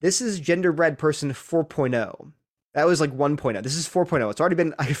 This is Genderbread Person 4.0. That was like 1.0. This is 4.0. It's already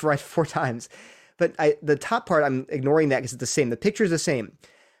been read 4 times. But the top part, I'm ignoring that because it's the same. The picture is the same.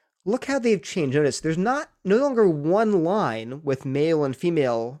 Look how they've changed. Notice there's no longer one line with male and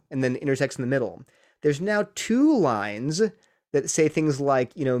female and then intersex in the middle. There's now 2 lines that say things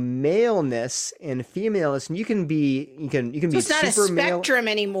like, maleness and femaleness, and you can be it's not a spectrum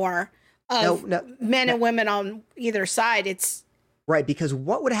anymore of men and women on either side. It's right, because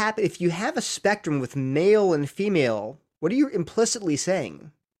what would happen if you have a spectrum with male and female what are you implicitly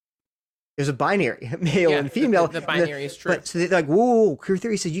saying? There's a binary, male and female. The binary is true. But so they're like, whoa, queer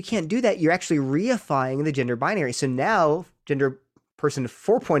theory says you can't do that. You're actually reifying the gender binary. So now gender person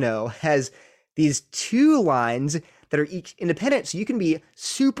 4.0 has these two lines that are each independent. So you can be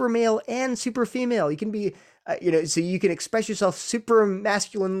super male and super female. You can be, so you can express yourself super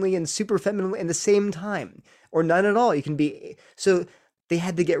masculinely and super femininely at the same time, or none at all. You can be, so they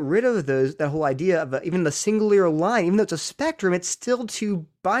had to get rid of that whole idea of even the singular line, even though it's a spectrum, it's still too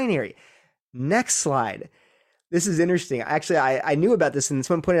binary. Next slide. This is interesting. Actually, I knew about this and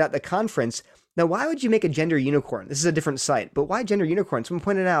someone pointed out at the conference. Now, why would you make a gender unicorn? This is a different site, but why gender unicorn? Someone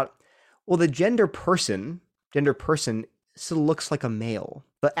pointed out, well, the gender person still looks like a male.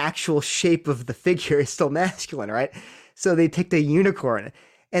 The actual shape of the figure is still masculine, right? So they picked a unicorn.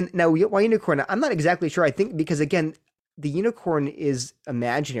 And now, why unicorn? I'm not exactly sure. I think because, again, the unicorn is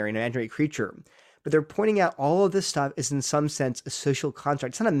imaginary, an imaginary creature. But they're pointing out all of this stuff is in some sense a social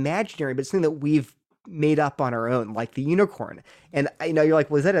construct. It's not imaginary, but it's something that we've made up on our own, like the unicorn. And you're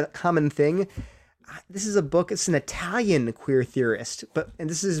like, was that a common thing? This is a book. It's an Italian queer theorist, and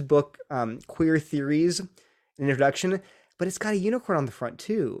this is his book, Queer Theories, an introduction. But it's got a unicorn on the front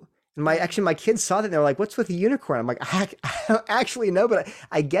too. And my kids saw that and they're like, "What's with the unicorn?" I'm like, I don't actually know, but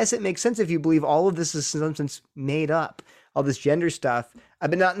I guess it makes sense if you believe all of this is in some sense made up. All this gender stuff.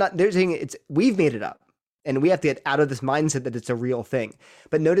 But not they're saying we've made it up. And we have to get out of this mindset that it's a real thing.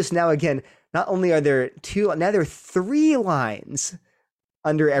 But notice now again, not only are there two, now there are three lines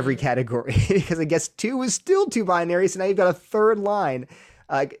under every category. Because I guess two is still too binary, so now you've got a third line,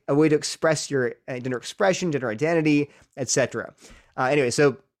 a way to express your gender expression, gender identity, etc. Anyway,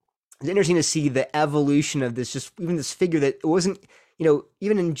 so it's interesting to see the evolution of this, just even this figure that it wasn't,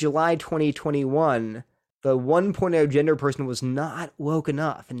 even in July 2021, the 1.0 gender person was not woke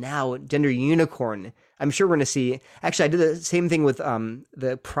enough. And now gender unicorn, I'm sure we're going to see. Actually, I did the same thing with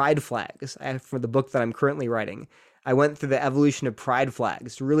the pride flags for the book that I'm currently writing. I went through the evolution of pride flags.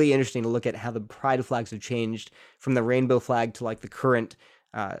 It's really interesting to look at how the pride flags have changed from the rainbow flag to like the current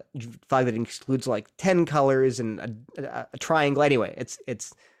flag that includes like 10 colors and a triangle. Anyway,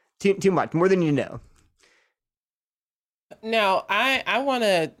 it's too much, more than you know. Now, I want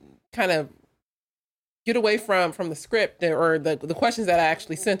to kind of get away from the script or the questions that I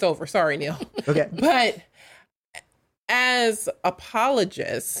actually sent over. Sorry, Neil. Okay. But as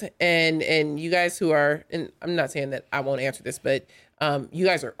apologists and you guys who are, and I'm not saying that I won't answer this, but you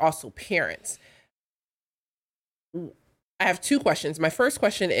guys are also parents. I have two questions. My first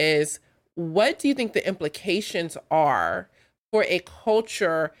question is, what do you think the implications are for a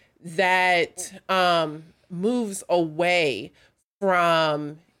culture that moves away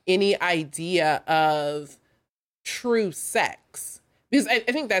from any idea of true sex? Because I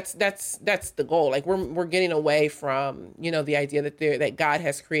think that's the goal. Like we're getting away from, the idea that God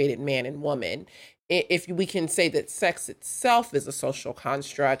has created man and woman. If we can say that sex itself is a social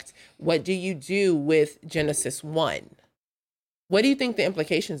construct, what do you do with Genesis 1? What do you think the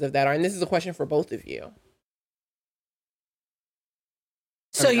implications of that are? And this is a question for both of you.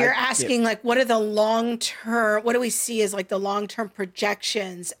 So you're asking, like, what are the long-term, what do we see as like the long-term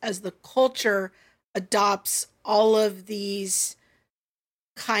projections as the culture adopts all of these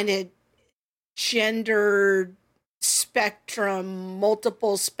kind of gender spectrum,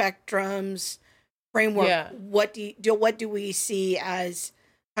 multiple spectrums framework? Yeah. What do we see as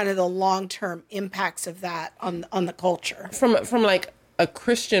kind of the long-term impacts of that on the culture? From like a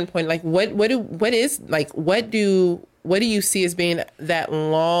Christian point, like what do you see as being that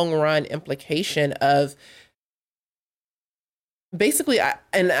long run implication of basically, I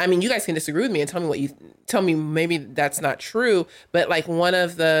mean, you guys can disagree with me and tell me maybe that's not true, but like one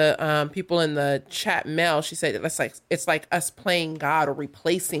of the people in the chat mail, she said it's like us playing God or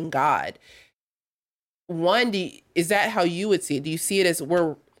replacing God. One, is that how you would see it? Do you see it as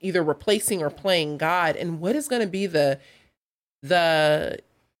we're either replacing or playing God? And what is going to be the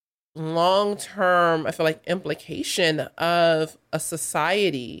long-term, I feel like, implication of a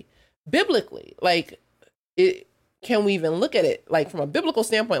society biblically? Like, can we even look at it like from a biblical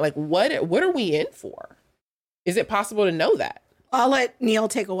standpoint? Like, what are we in for? Is it possible to know that? I'll let Neil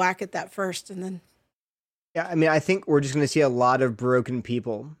take a whack at that first, and then. Yeah, I mean, I think we're just going to see a lot of broken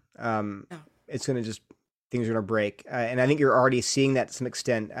people. It's going to things are going to break. And I think you're already seeing that to some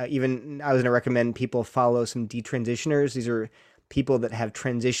extent. Even I was going to recommend people follow some detransitioners. These are people that have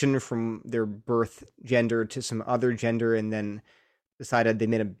transitioned from their birth gender to some other gender and then decided they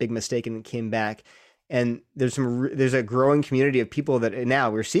made a big mistake and came back. And there's a growing community of people that now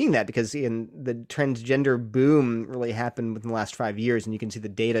we're seeing that because in the transgender boom really happened within the last 5 years. And you can see the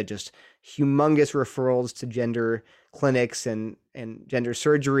data, just humongous referrals to gender clinics and gender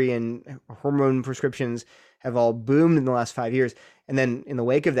surgery and hormone prescriptions have all boomed in the last 5 years. And then in the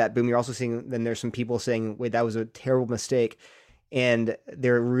wake of that boom, you're also seeing, then there's some people saying, wait, that was a terrible mistake. And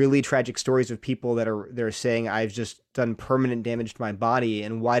there are really tragic stories of people they're saying, I've just done permanent damage to my body.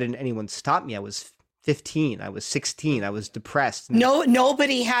 And why didn't anyone stop me? I was 15, I was 16, I was depressed.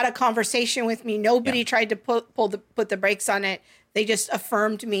 Nobody had a conversation with me. Nobody tried to put the brakes on it. They just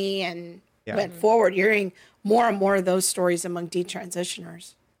affirmed me and went forward. You're hearing more and more of those stories among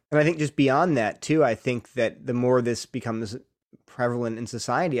detransitioners. And I think just beyond that too, I think that the more this becomes prevalent in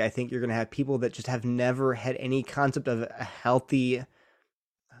society, I think you're going to have people that just have never had any concept of a healthy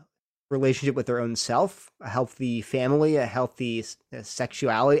relationship with their own self, a healthy family, a healthy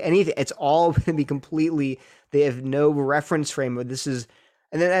sexuality, anything. It's all going to be completely, they have no reference frame of this is,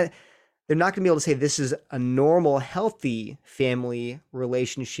 and then they're not going to be able to say this is a normal, healthy family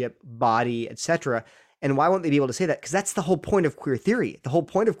relationship, body, etc. And why won't they be able to say that? Because that's the whole point of queer theory. The whole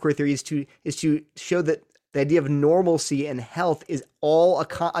point of queer theory is to show that the idea of normalcy and health is all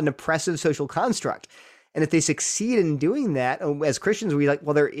an oppressive social construct. And if they succeed in doing that, as Christians, we like,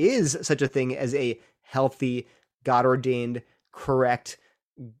 well, there is such a thing as a healthy, God-ordained, correct,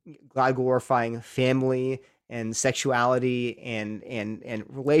 God-glorifying family and sexuality and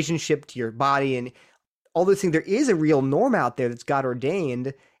relationship to your body and all those things. There is a real norm out there that's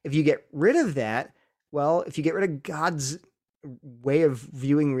God-ordained. If you get rid of that, well, if you get rid of God's way of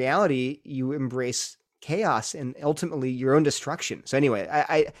viewing reality, you embrace chaos and ultimately your own destruction. So anyway,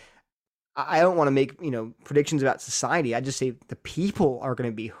 I don't want to make, predictions about society. I just say the people are going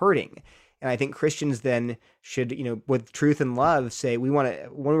to be hurting. And I think Christians then should, with truth and love, say we want to,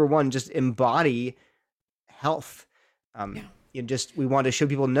 number one, just embody health. We want to show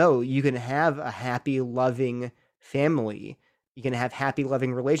people, no, you can have a happy, loving family. You can have happy,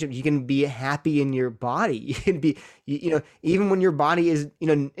 loving relationships. You can be happy in your body. You can be, even when your body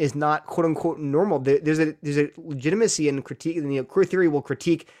is not quote unquote normal. There's a legitimacy and critique. Queer theory will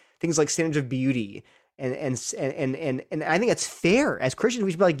critique things like standards of beauty, and I think it's fair. As Christians,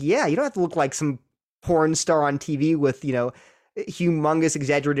 we should be like, yeah, you don't have to look like some porn star on TV with humongous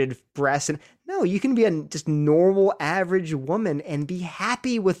exaggerated breasts, and no, you can be a just normal average woman and be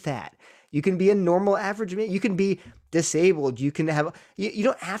happy with that. You can be a normal average man. You can be disabled. You can have. You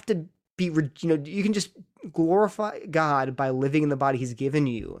don't have to be. You can just glorify God by living in the body He's given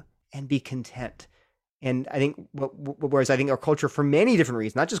you and be content. And I think, whereas I think our culture, for many different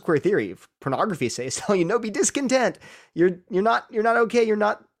reasons, not just queer theory, pornography says, telling you, be discontent. You're not okay. You're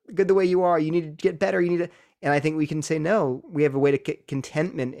not good the way you are. You need to get better. You need to. And I think we can say, no, we have a way to get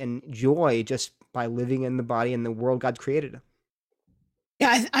contentment and joy just by living in the body and the world God's created.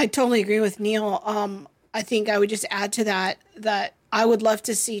 Yeah, I totally agree with Neil. I think I would just add to that I would love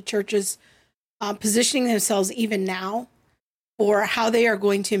to see churches positioning themselves even now or how they are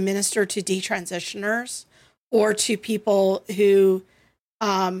going to minister to detransitioners or to people who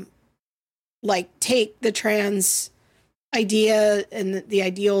take the trans idea and the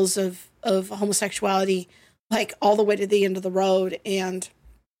ideals of homosexuality all the way to the end of the road, and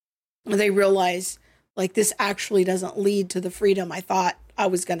they realize this actually doesn't lead to the freedom I thought I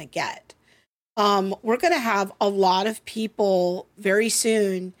was going to get. We're going to have a lot of people very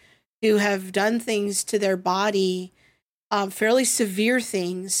soon who have done things to their body, fairly severe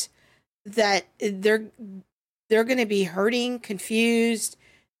things, that they're going to be hurting, confused.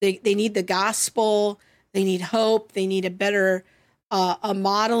 They need the gospel. They need hope. They need a better a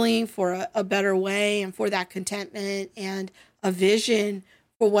modeling for a better way and for that contentment and a vision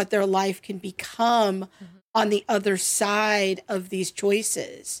for what their life can become on the other side of these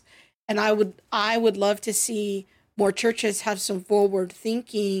choices. And I would love to see more churches have some forward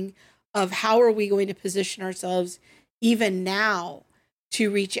thinking of how are we going to position ourselves even now to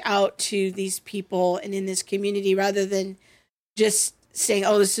reach out to these people and in this community, rather than just saying,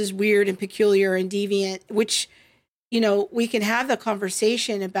 oh, this is weird and peculiar and deviant, which, we can have the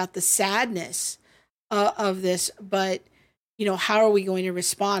conversation about the sadness of this, but how are we going to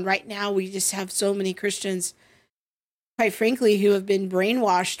respond? Right now, we just have so many Christians, quite frankly, who have been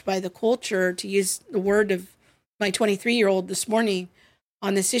brainwashed by the culture, to use the word of my 23-year-old this morning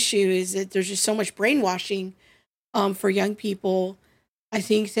on this issue, is that there's just so much brainwashing for young people. I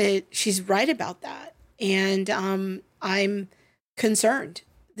think that she's right about that. And I'm concerned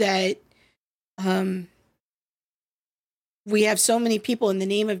that we have so many people in the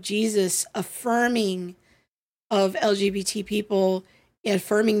name of Jesus affirming of LGBT people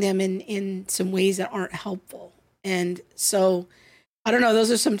affirming them in some ways that aren't helpful. And so, I don't know,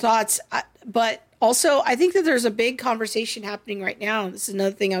 those are some thoughts. But also, I think that there's a big conversation happening right now. This is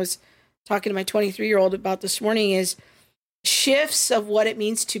another thing I was talking to my 23-year-old about this morning is shifts of what it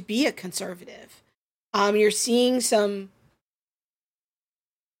means to be a conservative. You're seeing some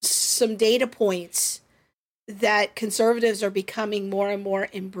data points that conservatives are becoming more and more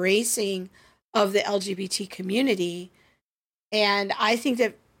embracing of the LGBT community. And I think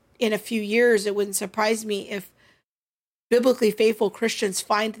that in a few years, it wouldn't surprise me if biblically faithful Christians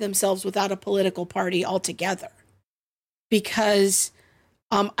find themselves without a political party altogether. Because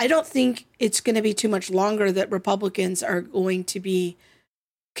I don't think it's going to be too much longer that Republicans are going to be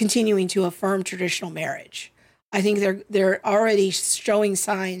continuing to affirm traditional marriage. I think they're already showing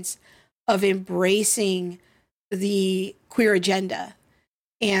signs of embracing the queer agenda.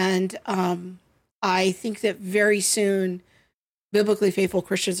 And I think that very soon, biblically faithful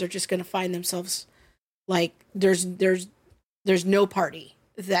Christians are just going to find themselves like there's no party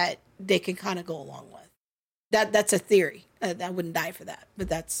that they can kind of go along with. That's a theory. I wouldn't die for that. But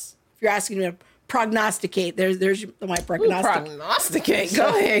that's, if you're asking me to prognosticate, there's my prognostic. Prognosticate.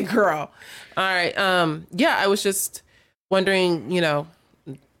 Go ahead, girl. All right. Yeah, I was just wondering,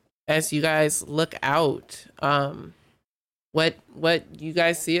 as you guys look out, what you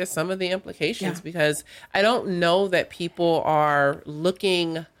guys see as some of the implications, because I don't know that people are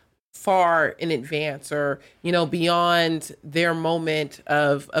looking far in advance or, beyond their moment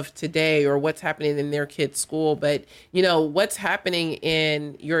of today or what's happening in their kid's school. But, what's happening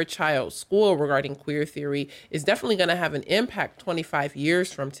in your child's school regarding queer theory is definitely going to have an impact 25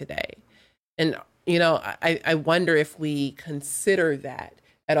 years from today. And, I wonder if we consider that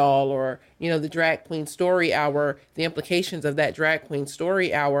at all, or, the Drag Queen Story Hour, the implications of that Drag Queen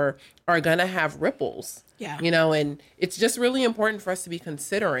Story Hour are going to have ripples. Yeah. And it's just really important for us to be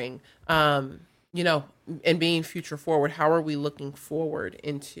considering, and being future forward. How are we looking forward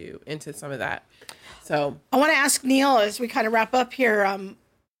into some of that? So I want to ask Neil, as we kind of wrap up here,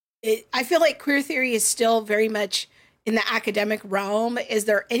 I feel like queer theory is still very much in the academic realm. Is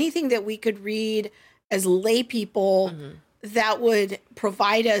there anything that we could read as lay people that would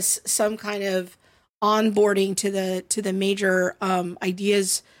provide us some kind of onboarding to the major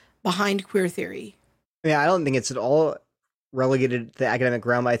ideas behind queer theory? Yeah, I don't think it's at all relegated to the academic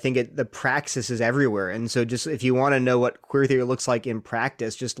realm. I think the praxis is everywhere. And so just if you want to know what queer theory looks like in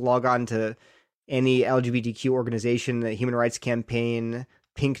practice, just log on to any LGBTQ organization, the Human Rights Campaign,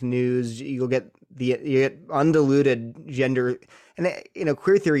 Pink News. You get undiluted gender and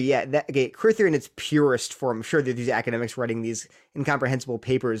queer theory. Yeah, queer theory in its purest form. I'm sure that these academics writing these incomprehensible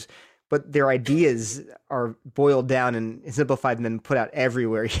papers, but their ideas are boiled down and simplified and then put out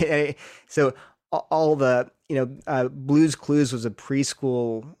everywhere. So all the, Blue's Clues was a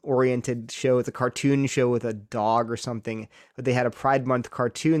preschool oriented show. It's a cartoon show with a dog or something, but they had a Pride Month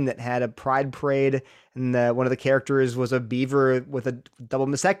cartoon that had a pride parade, and one of the characters was a beaver with a double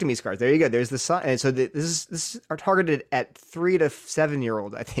mastectomy scars. There you go. There's the sun. And so this are targeted at 3 to 7 year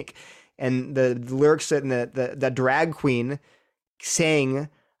old, I think. And the lyrics and the drag queen sang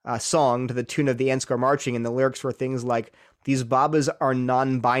a song to the tune of the Ansgar Marching, and the lyrics were things like, "These Babas are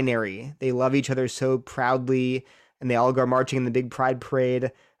non-binary. They love each other so proudly, and they all go marching in the big pride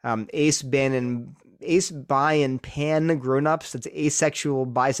parade. Ace, bi, and pan grown-ups. That's asexual,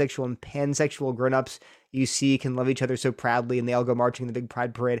 bisexual, and pansexual grown-ups you see can love each other so proudly, and they all go marching in the big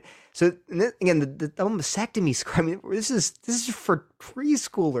pride parade." So again, the double mastectomy scar. I mean, this is for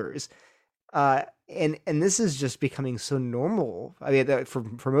preschoolers, and this is just becoming so normal. I mean,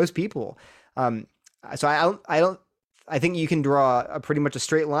 for most people. So I think you can draw pretty much a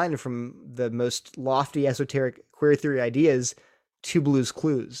straight line from the most lofty esoteric queer theory ideas to Blue's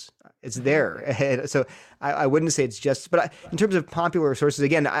Clues. It's there. And so I wouldn't say it's just, but in terms of popular sources,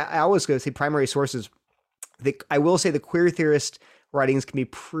 again, I always go say primary sources. I will say the queer theorist writings can be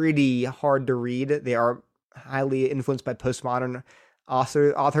pretty hard to read. They are highly influenced by postmodern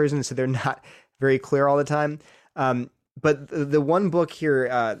authors, and so they're not very clear all the time. But the one book here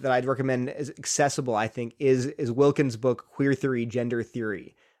that I'd recommend is accessible, I think, is Wilkins' book, Queer Theory, Gender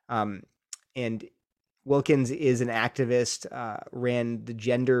Theory. And Wilkins is an activist, ran the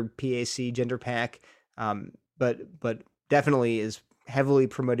Gender PAC, but definitely is heavily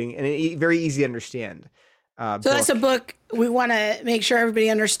promoting and very easy to understand. So that's a book we want to make sure everybody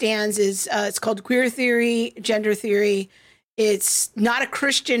understands is it's called Queer Theory, Gender Theory. It's not a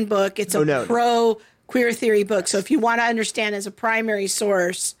Christian book. It's a pro-queer theory book. So if you want to understand as a primary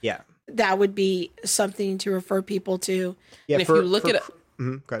source, that would be something to refer people to. Yeah, and if you look at it,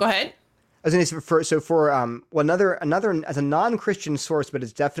 go ahead. I was going to say another as a non-Christian source, but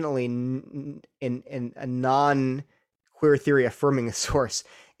it's definitely in a non-queer theory affirming source,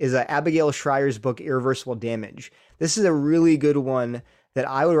 is Abigail Schreier's book Irreversible Damage. This is a really good one that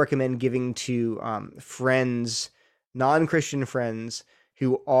I would recommend giving to friends, non-Christian friends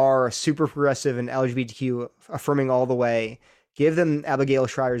who are super progressive and LGBTQ affirming all the way. Give them Abigail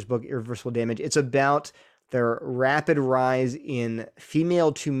Schreier's book Irreversible Damage. It's about the rapid rise in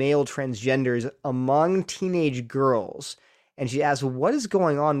female to male transgenders among teenage girls. And she asks, what is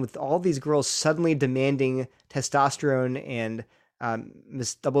going on with all these girls suddenly demanding testosterone and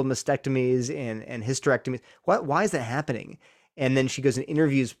double mastectomies and hysterectomies? Why is that happening? And then she goes and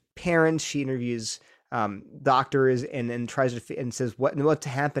interviews parents. She interviews doctors and tries to and says what's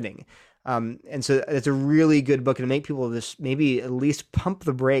happening. And so it's a really good book, and to make people just maybe at least pump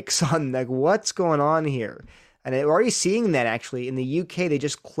the brakes on like what's going on here. And we're already seeing that actually in the UK. They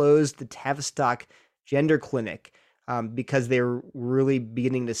just closed the Tavistock Gender Clinic because they're really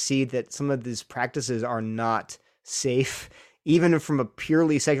beginning to see that some of these practices are not safe, even from a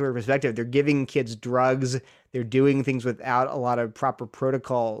purely secular perspective. They're giving kids drugs. They're doing things without a lot of proper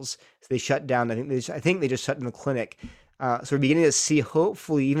protocols. So they shut down. I think they just shut down the clinic. So we're beginning to see,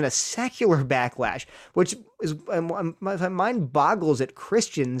 hopefully, even a secular backlash, which is my mind boggles at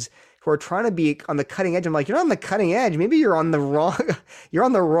Christians who are trying to be on the cutting edge. I'm like, you're not on the cutting edge. Maybe you're on the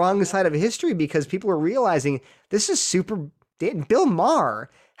wrong side of history, because people are realizing this is super. Bill Maher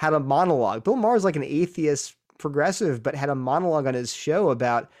had a monologue. Bill Maher is like an atheist progressive, but had a monologue on his show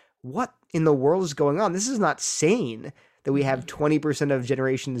about what in the world is going on. This is not sane that we have 20% of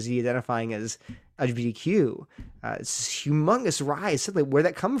Generation Z identifying as LGBTQ. It's a humongous rise. Suddenly, where'd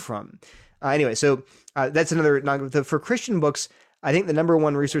that come from? Anyway, so that's another. For Christian books, I think the number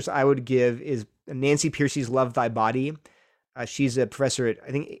one resource I would give is Nancy Pearcey's Love Thy Body. She's a professor at,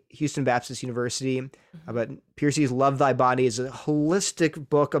 I think, Houston Baptist University. But Pearcey's Love Thy Body is a holistic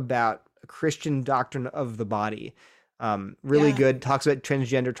book about a Christian doctrine of the body. Really good. Talks about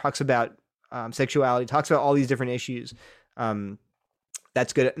transgender, talks about sexuality, talks about all these different issues.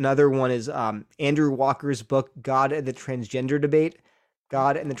 That's good. Another one is Andrew Walker's book, God and the Transgender Debate.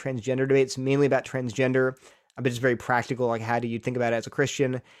 God and the Transgender Debate. It's mainly about transgender, but it's very practical. Like, how do you think about it as a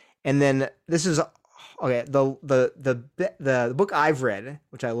Christian? And then this is okay. The book I've read,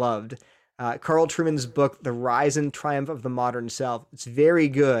 which I loved, Carl Trueman's book, The Rise and Triumph of the Modern Self. It's very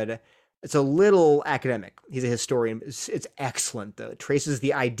good. It's a little academic. He's a historian. It's excellent, though. It traces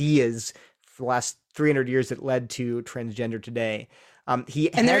the ideas for the last 300 years that led to transgender today.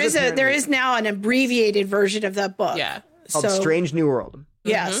 There is now an abbreviated version of that book. Yeah. Called Strange New World.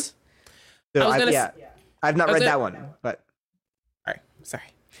 Yes. So I've not read that one, but. All right. Sorry.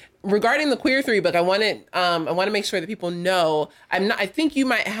 Regarding the queer theory book, I want to make sure that people know I think you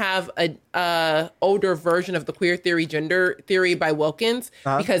might have a older version of the Queer Theory Gender Theory by Wilkins,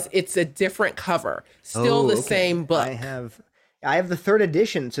 because it's a different cover. Still the same book. I have the third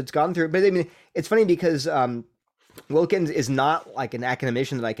edition, so it's gone through. But I mean, it's funny because Wilkins is not like an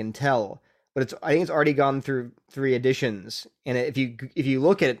academician that I can tell, but I think it's already gone through 3 editions. And if you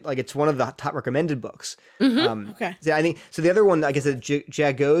look at it, like, it's one of the top recommended books. Okay. So I think so. The other one, I guess,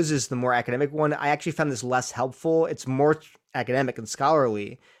 Jago's is the more academic one. I actually found this less helpful. It's more academic and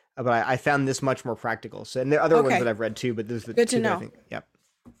scholarly, but I found this much more practical. So, and there are other ones that I've read too, but those are the two that I think. Yep.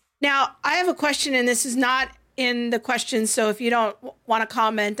 Now, I have a question, and this is not in the question, so if you don't want to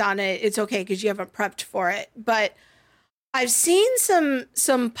comment on it, it's okay because you haven't prepped for it. But I've seen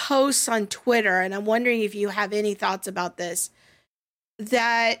some posts on Twitter, and I'm wondering if you have any thoughts about this,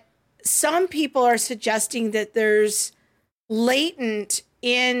 that some people are suggesting that there's latent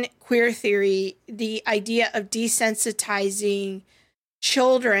in queer theory the idea of desensitizing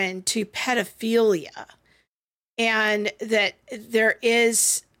children to pedophilia, and that there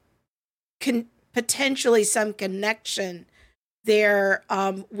is potentially some connection there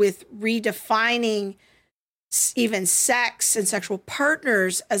with redefining even sex and sexual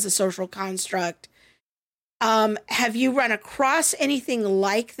partners as a social construct. Have you run across anything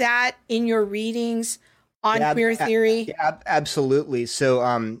like that in your readings on queer theory? Absolutely.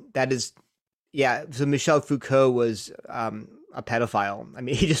 So that is, so Michel Foucault was a pedophile. I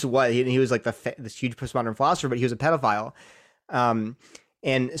mean, he just was. He was like this huge postmodern philosopher, but he was a pedophile. And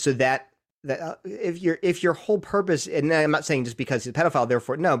so that if your whole purpose, and I'm not saying just because he's a pedophile,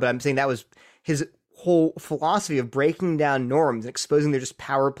 therefore no, but I'm saying that was his whole philosophy of breaking down norms and exposing their just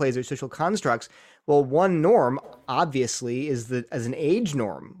power plays or social constructs. Well, one norm obviously is as an age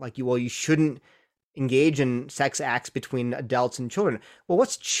norm, like you shouldn't engage in sex acts between adults and children. Well,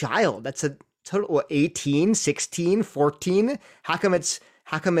 what's child? That's a total 18, 16, 14. How come it's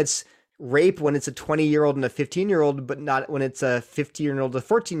rape when it's a 20-year-old and a 15-year-old, but not when it's a 15-year-old and a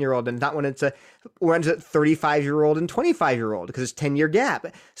 14-year-old, and not when it's a 35-year-old and 25-year-old, because it's 10-year gap.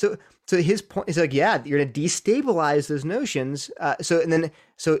 So his point is like, yeah, you're going to destabilize those notions. So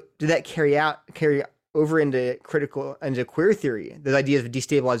did that carry over into queer theory? The ideas of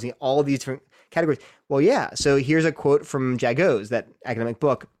destabilizing all these different categories. Well, yeah. So here's a quote from Jagos, that academic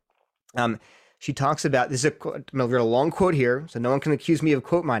book. She talks about, this is a quote, I'm going to read a long quote here, so no one can accuse me of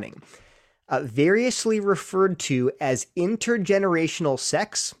quote mining. Variously referred to as intergenerational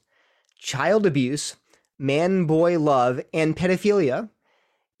sex, child abuse, man-boy love, and pedophilia,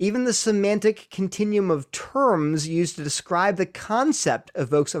 even the semantic continuum of terms used to describe the concept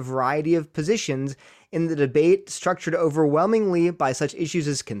evokes a variety of positions in the debate, structured overwhelmingly by such issues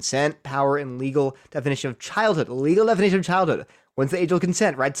as consent, power, and legal definition of childhood. Legal definition of childhood. When's the age of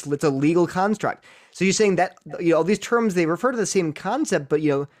consent, right? It's a legal construct. So you're saying that, all these terms, they refer to the same concept, but,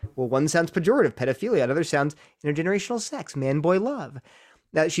 one sounds pejorative, pedophilia, another sounds intergenerational sex, man-boy love.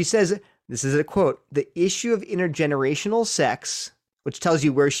 Now, she says, this is a quote, the issue of intergenerational sex, which tells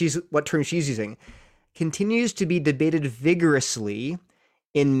you what term she's using, continues to be debated vigorously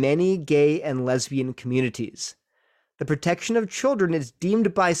in many gay and lesbian communities. The protection of children is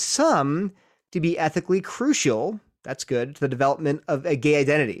deemed by some to be ethically crucial, that's good, to the development of a gay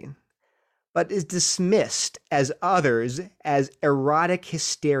identity, but is dismissed as others as erotic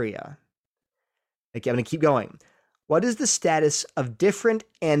hysteria. Okay, I'm going to keep going. What is the status of different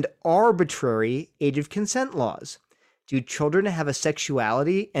and arbitrary age of consent laws? Do children have a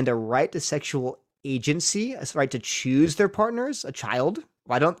sexuality and a right to sexual agency, a right to choose their partners, a child?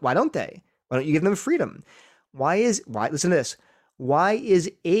 Why don't they? Why don't you give them freedom? Listen to this. Why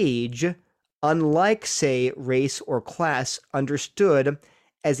is age, unlike, say, race or class, understood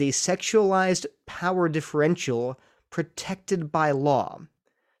as a sexualized power differential protected by law?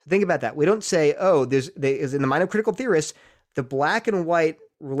 Think about that. We don't say, there's in the mind of critical theorists, the black and white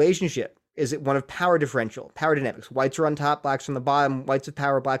relationship is one of power differential, power dynamics. Whites are on top, blacks are on the bottom, whites have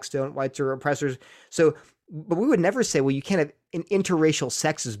power, blacks don't, whites are oppressors. But we would never say, well, you can't have an interracial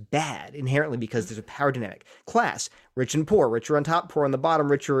sex is bad inherently because there's a power dynamic. Class, rich and poor, richer on top, poor on the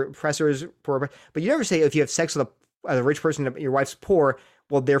bottom, richer oppressors, poor. But you never say if you have sex with a rich person and your wife's poor,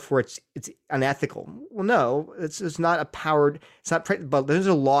 well, therefore it's unethical. Well, no, it's not a powered. It's not. But there's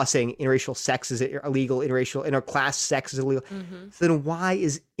a law saying interracial sex is illegal. Interclass sex is illegal. Mm-hmm. So then, why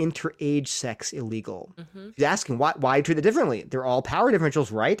is interage sex illegal? Mm-hmm. She's asking why treat it differently. They're all power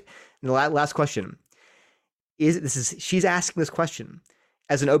differentials, right? And the last question. She's asking this question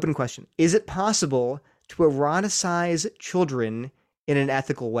as an open question. Is it possible to eroticize children in an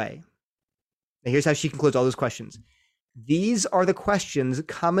ethical way? Now, here's how she concludes all those questions. These are the questions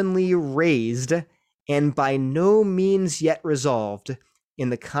commonly raised and by no means yet resolved in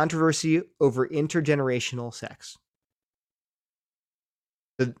the controversy over intergenerational sex.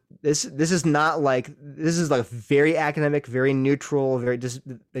 So this is like very academic, very neutral,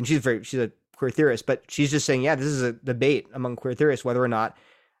 and she's a queer theorist, but she's just saying, this is a debate among queer theorists whether or not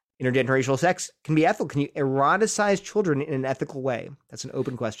intergenerational sex can be ethical. Can you eroticize children in an ethical way? That's an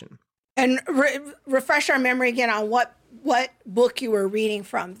open question. And refresh our memory again on what book you were reading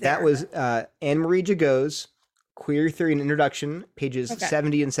from there. That was Anne-Marie Jagot's Queer Theory and Introduction, pages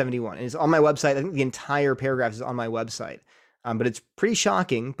 70 and 71. And it's on my website. I think the entire paragraph is on my website. But it's pretty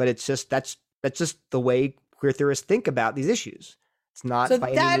shocking, but it's just that's just the way queer theorists think about these issues. It's not so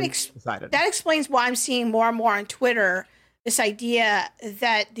by any means decided. That explains why I'm seeing more and more on Twitter this idea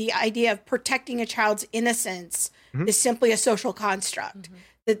that the idea of protecting a child's innocence is simply a social construct.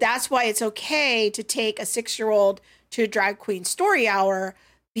 Mm-hmm. That's why it's okay to take a 6-year-old to a drag queen story hour,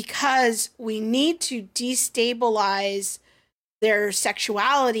 because we need to destabilize their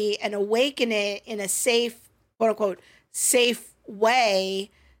sexuality and awaken it in a safe, quote unquote, safe way,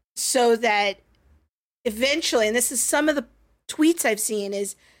 so that eventually, and this is some of the tweets I've seen,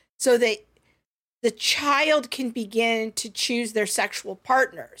 is so that the child can begin to choose their sexual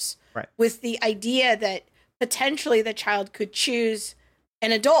partners, right, with the idea that potentially the child could choose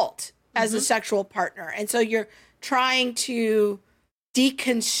an adult as a sexual partner. And so you're trying to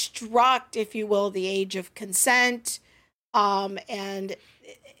deconstruct, if you will, the age of consent. And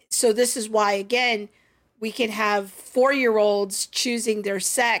so this is why, again, we can have 4-year-olds choosing their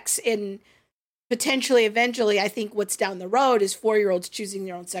sex, in potentially, eventually, I think what's down the road is 4-year-olds choosing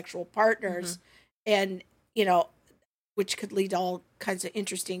their own sexual partners, and, which could lead to all kinds of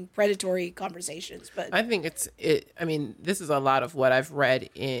interesting predatory conversations. But I think this is a lot of what I've read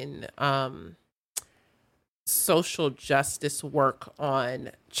in social justice work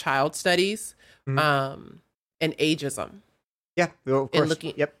on child studies and ageism. Yeah, well, of course. And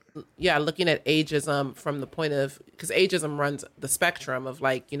looking at ageism from the point of, because ageism runs the spectrum of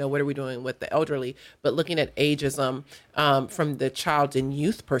like, what are we doing with the elderly, but looking at ageism from the child and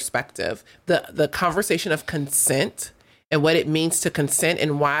youth perspective, the conversation of consent and what it means to consent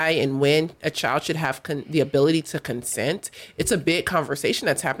and why and when a child should have the ability to consent. It's a big conversation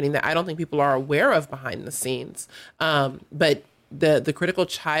that's happening that I don't think people are aware of behind the scenes. But the critical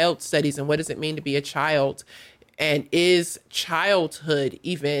child studies and what does it mean to be a child, and is childhood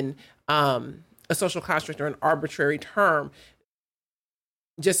even a social construct or an arbitrary term?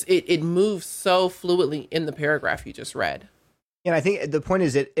 Just it moves so fluidly in the paragraph you just read. And I think the point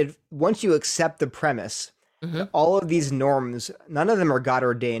is that once you accept the premise, all of these norms, none of them are God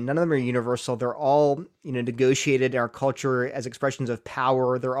ordained, none of them are universal. They're all, negotiated in our culture as expressions of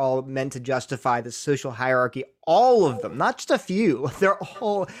power. They're all meant to justify the social hierarchy. All of them, not just a few. They're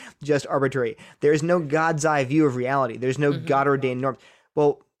all just arbitrary. There's no God's eye view of reality. There's no God ordained norms.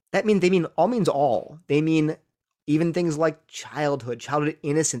 Well, that means means all. They mean even things like childhood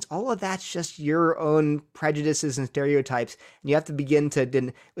innocence, all of that's just your own prejudices and stereotypes. And you have to begin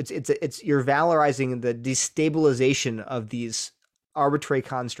to, you're valorizing the destabilization of these arbitrary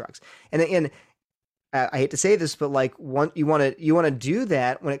constructs. And I hate to say this, but like you want to do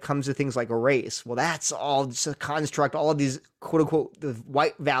that when it comes to things like race. Well, that's all just a construct, all of these quote unquote the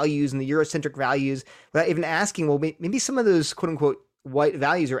white values and the Eurocentric values, without even asking, well, maybe some of those quote unquote white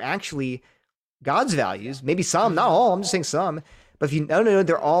values are actually God's values, maybe some, not all, I'm just saying some. But if no,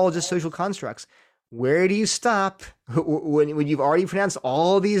 they're all just social constructs. Where do you stop when you've already pronounced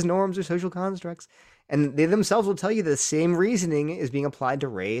all these norms are social constructs? And they themselves will tell you the same reasoning is being applied to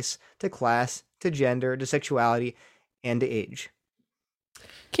race, to class, to gender, to sexuality, and to age.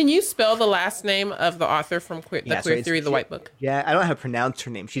 Can you spell the last name of the author from Queer Theory of the White Book? Yeah, I don't know how to pronounce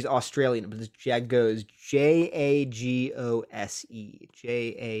her name. She's Australian, but it's Jagose, Jagose,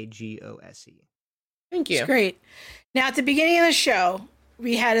 Jagose. Thank you. It's great. Now, at the beginning of the show,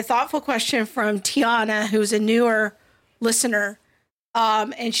 we had a thoughtful question from Tiana, who's a newer listener.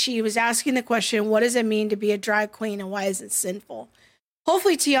 And she was asking the question, what does it mean to be a drag queen and why is it sinful?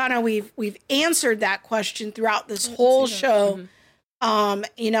 Hopefully, Tiana, we've answered that question throughout this whole show. And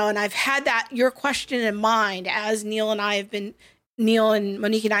I've had your question in mind as Neil and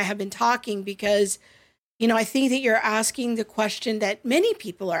Monique and I have been talking, because, I think that you're asking the question that many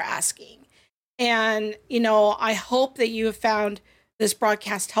people are asking. And, I hope that you have found this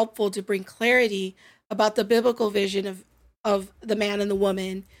broadcast helpful to bring clarity about the biblical vision of the man and the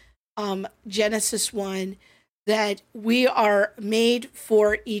woman, Genesis 1, that we are made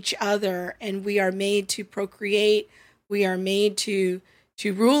for each other and we are made to procreate. We are made to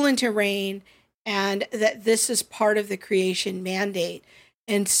rule and to reign, and that this is part of the creation mandate.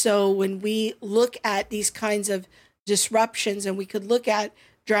 And so when we look at these kinds of disruptions, and we could look at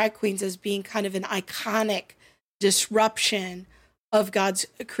drag queens as being kind of an iconic disruption of God's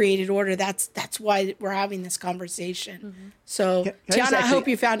created order, that's why we're having this conversation. So, Tiana, I hope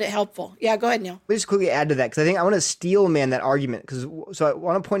you found it helpful. Yeah, go ahead, Neil. Let me just quickly add to that, because I think I want to steel man that argument. So I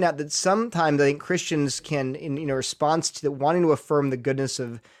want to point out that sometimes I think Christians can, in response to wanting to affirm the goodness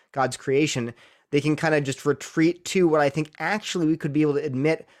of God's creation, they can kind of just retreat to what I think actually we could be able to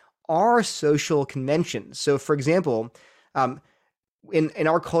admit are social conventions. So, for example, in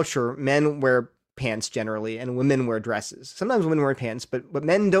our culture, men wear pants generally, and women wear dresses. Sometimes women wear pants, but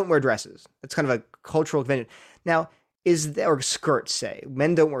men don't wear dresses. That's kind of a cultural convention. Now, or skirts, say.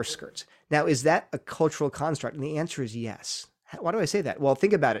 Men don't wear skirts. Now, is that a cultural construct? And the answer is yes. Why do I say that? Well,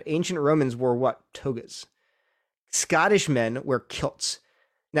 think about it. Ancient Romans wore what? Togas. Scottish men wear kilts.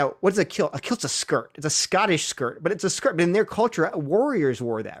 Now, what's a kilt? A kilt's a skirt. It's a Scottish skirt, but it's a skirt. But in their culture, warriors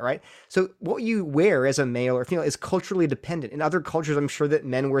wore that, right? So what you wear as a male or female is culturally dependent. In other cultures, I'm sure that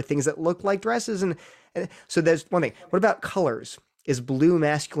men wear things that look like dresses. And so there's one thing. What about colors? Is blue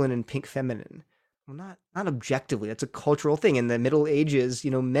masculine and pink feminine? Well, not objectively. That's a cultural thing. In the Middle Ages,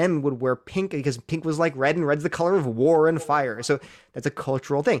 men would wear pink because pink was like red, and red's the color of war and fire. So that's a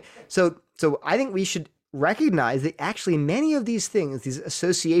cultural thing. So I think we should recognize that actually many of these things, these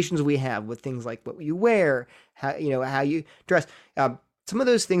associations we have with things like what you wear, how you dress, many of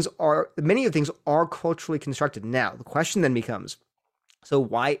the things are culturally constructed. Now, the question then becomes, so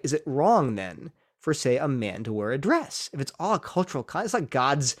why is it wrong then for, say, a man to wear a dress? If it's all a cultural, it's like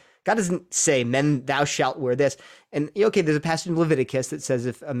God doesn't say, men, thou shalt wear this. And okay, there's a passage in Leviticus that says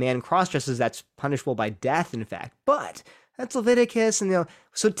if a man cross-dresses, that's punishable by death, in fact. But that's Leviticus. And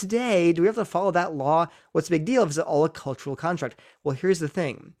so today, do we have to follow that law? What's the big deal if it's all a cultural construct? Well, here's the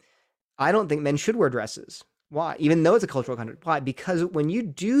thing. I don't think men should wear dresses. Why? Even though it's a cultural construct. Why? Because when you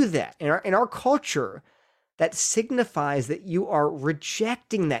do that in our culture, that signifies that you are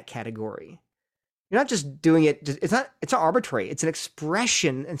rejecting that category. You're not just doing it. It's not arbitrary. It's an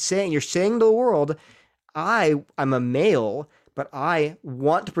expression and you're saying to the world, I'm a male, but I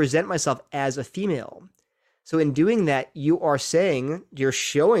want to present myself as a female. So in doing that, you're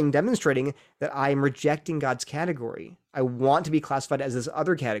demonstrating that I am rejecting God's category. I want to be classified as this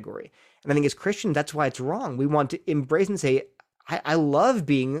other category. And I think as Christians, that's why it's wrong. We want to embrace and say, I love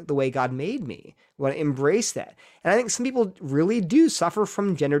being the way God made me. We want to embrace that. And I think some people really do suffer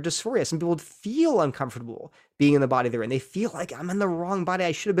from gender dysphoria. Some people feel uncomfortable being in the body they're in. They feel like I'm in the wrong body.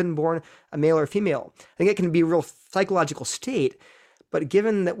 I should have been born a male or a female. I think it can be a real psychological state. But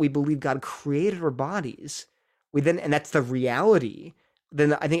given that we believe God created our bodies, and that's the reality,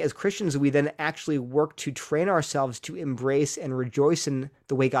 then I think as Christians, we then actually work to train ourselves to embrace and rejoice in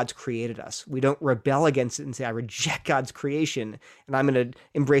the way God's created us. We don't rebel against it and say, I reject God's creation and I'm going to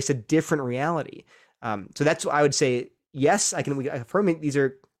embrace a different reality. So that's what I would say. Yes, I affirm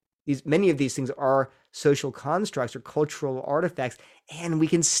many of these things are social constructs or cultural artifacts, and we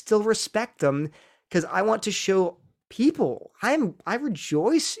can still respect them because I want to show people I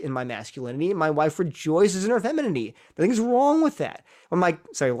rejoice in my masculinity, and my wife rejoices in her femininity. Nothing's wrong with that. When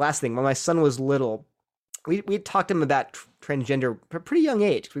my son was little, we talked to him about transgender at a pretty young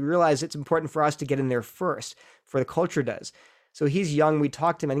age. We realized it's important for us to get in there first, before the culture does. So he's young. We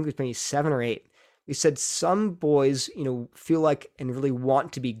talked to him, I think he was maybe 7 or 8. We said some boys, feel like and really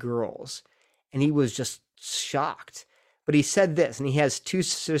want to be girls. And he was just shocked. But he said this, and he has 2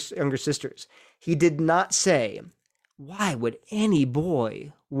 younger sisters. He did not say, why would any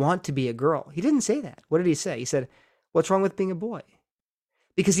boy want to be a girl? He didn't say that. What did he say? He said, what's wrong with being a boy?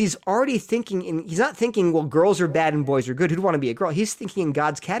 Because he's already he's not thinking, well, girls are bad and boys are good. Who'd want to be a girl? He's thinking in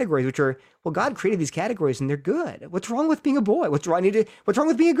God's categories, which are, well, God created these categories and they're good. What's wrong with being a boy? What's wrong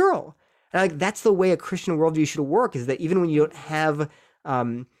with being a girl? And that's the way a Christian worldview should work, is that even when you don't have,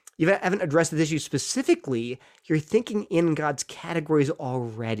 you haven't addressed this issue specifically, you're thinking in God's categories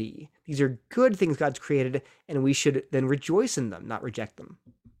already. These are good things God's created, and we should then rejoice in them, not reject them.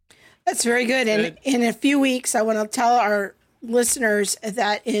 That's very good. And in a few weeks, I want to tell our listeners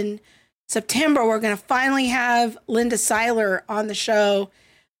that in September, we're going to finally have Linda Seiler on the show.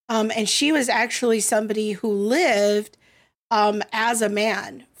 And she was actually somebody who lived as a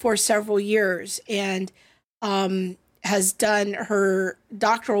man for several years and has done her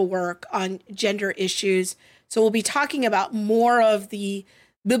doctoral work on gender issues. So we'll be talking about more of the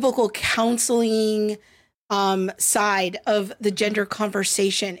biblical counseling side of the gender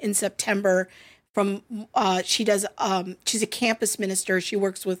conversation in September. She's a campus minister. She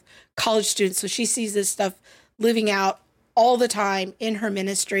works with college students. So she sees this stuff living out all the time in her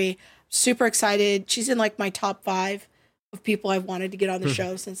ministry. Super excited. She's in like my top 5 of people I've wanted to get on the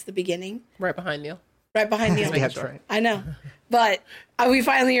show since the beginning. Right behind Neil. Right behind Neil. That's right. I know. But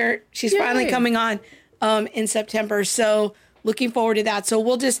she's finally coming on in September. So looking forward to that. So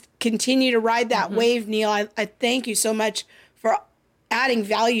we'll just continue to ride that wave, Neil. I thank you so much for adding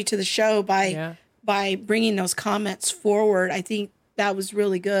value to the show by bringing those comments forward. I think that was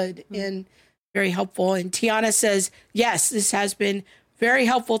really good and very helpful. And Tiana says, yes, this has been very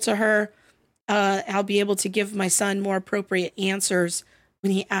helpful to her. I'll be able to give my son more appropriate answers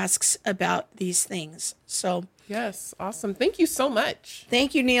when he asks about these things. So yes, awesome. Thank you so much.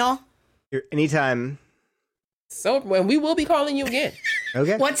 Thank you, Neil. Anytime. So when we will be calling you again.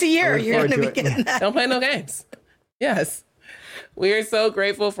 Okay. Once a year, you're going to be getting that. Don't play no games. Yes. We are so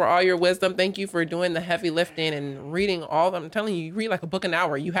grateful for all your wisdom. Thank you for doing the heavy lifting and reading all of them. I'm telling you, you read like a book an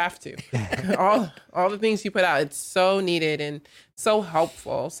hour. You have to. all the things you put out. It's so needed and so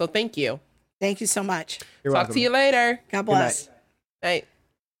helpful. So thank you. Thank you so much. You're Talk welcome. to you later. God bless. Night.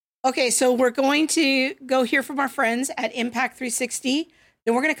 Okay, so we're going to go hear from our friends at Impact 360.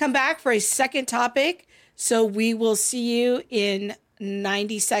 Then we're going to come back for a second topic. So we will see you in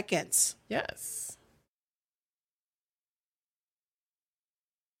 90 seconds. Yes.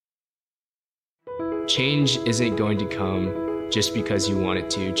 Change isn't going to come just because you want it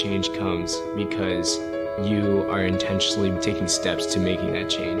to. Change comes because you are intentionally taking steps to making that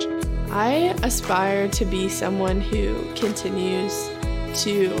change. I aspire to be someone who continues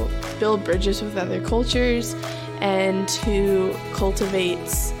to build bridges with other cultures and who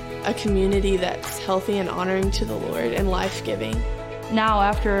cultivates a community that's healthy and honoring to the Lord and life-giving. Now,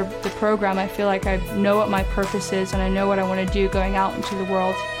 after the program, I feel like I know what my purpose is and I know what I want to do going out into the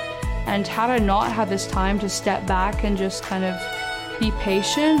world. And had I not had this time to step back and just kind of be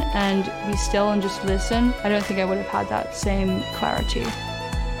patient and be still and just listen, I don't think I would have had that same clarity.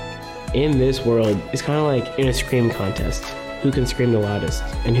 In this world, it's kind of like in a scream contest. Who can scream the loudest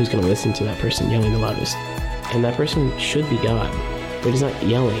and who's going to listen to that person yelling the loudest? And that person should be God, but he's not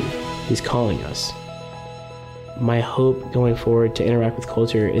yelling, he's calling us. My hope going forward to interact with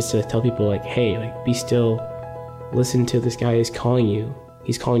culture is to tell people like, hey, like, be still, listen to this guy is calling you.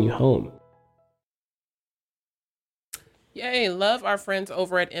 He's calling you home. Yay, love our friends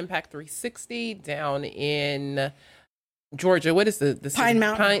over at Impact 360 down in Georgia. What is the Pine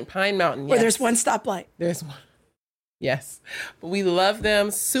Mountain. Pine Mountain, yes. Where there's one stoplight. There's one. Yes. But we love them.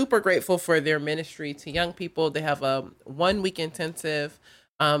 Super grateful for their ministry to young people. They have a 1-week intensive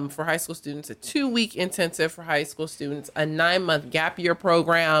for high school students, a 2-week intensive for high school students, a 9-month gap year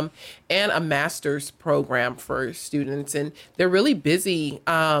program, and a master's program for students. And they're really busy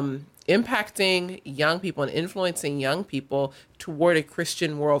impacting young people and influencing young people toward a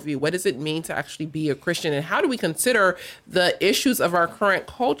Christian worldview. What does it mean to actually be a Christian? And how do we consider the issues of our current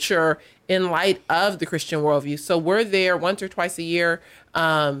culture in light of the Christian worldview? So we're there once or twice a year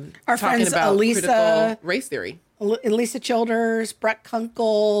Our talking friends about Elisa, critical race theory. Elisa Childers, Brett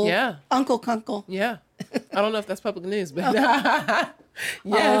Kunkel. Yeah. Uncle Kunkel. Yeah. I don't know if that's public news, but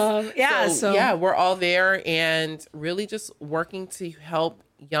yes. So Yeah, we're all there and really just working to help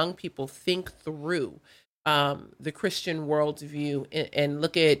young people think through the Christian worldview and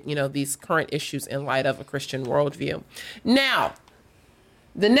look at, these current issues in light of a Christian worldview. Now,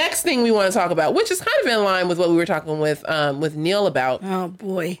 the next thing we want to talk about, which is kind of in line with what we were talking with Neil about. Oh,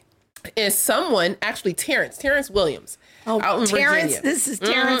 boy. Is someone, actually Terrence Williams. Out in Terrence, Virginia. this is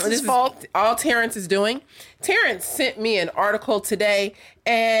Terrence's This is fault. all Terrence is doing. Terrence sent me an article today,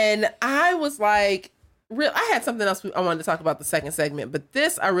 and I was like, I had something else I wanted to talk about the second segment, but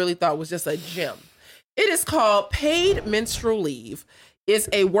this I really thought was just a gem. It is called Paid Menstrual Leave is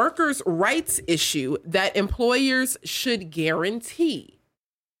a workers' rights issue that employers should guarantee.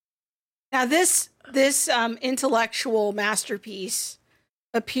 Now, this intellectual masterpiece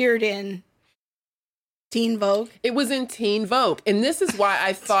appeared in Teen Vogue. It was in Teen Vogue. And this is why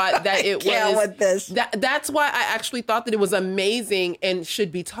I thought that it can't was with this. That's why I actually thought that it was amazing and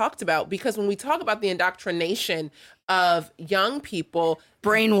should be talked about, because when we talk about the indoctrination of young people,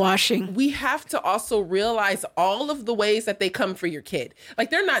 brainwashing, we have to also realize all of the ways that they come for your kid. Like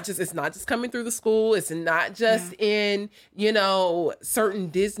it's not just coming through the school. It's not just in, certain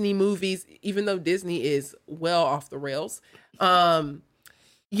Disney movies, even though Disney is well off the rails.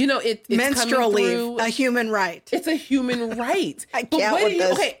 It's menstrual leave, a human right. It's a human right. I can't with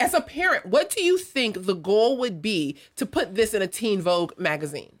this. Okay, as a parent, what do you think the goal would be to put this in a Teen Vogue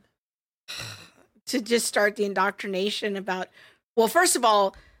magazine? To just start the indoctrination about, well, first of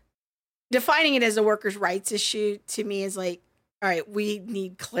all, defining it as a workers' rights issue to me is like, all right, we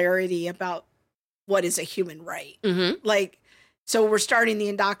need clarity about what is a human right. Mm-hmm. So we're starting the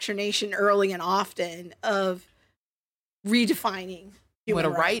indoctrination early and often of redefining what a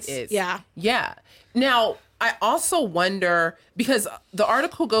rights. right is. Yeah. Yeah. Now, I also wonder, because the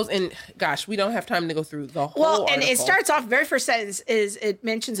article goes in, gosh, we don't have time to go through the whole article. And it starts off, very first sentence is it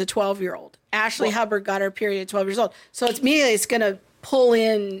mentions a 12-year-old. Ashley Hubbard got her period at 12 years old. So it's going to pull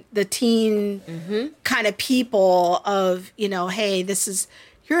in the teen kind of people of, hey,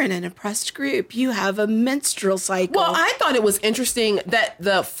 you're in an oppressed group. You have a menstrual cycle. Well, I thought it was interesting that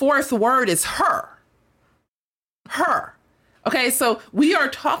the fourth word is her. Her. Okay, so we are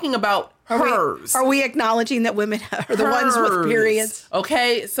talking about hers. Are we acknowledging that women are the ones with periods?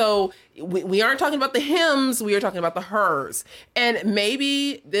 Okay, so we aren't talking about the hims. We are talking about the hers. And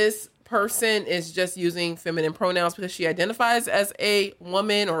maybe this person is just using feminine pronouns because she identifies as a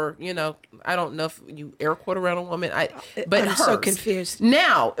woman, or, I don't know if you air quote around a woman. But I'm hers. so confused.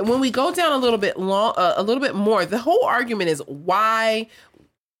 Now, when we go down a little bit more, the whole argument is why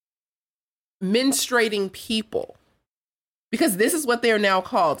menstruating people, because this is what they are now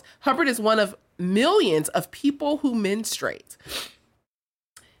called. Hubbard is one of millions of people who menstruate.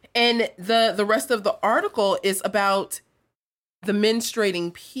 And the rest of the article is about the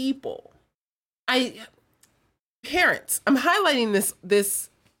menstruating people. Parents, I'm highlighting this,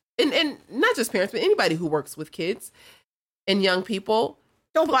 and not just parents, but anybody who works with kids and young people.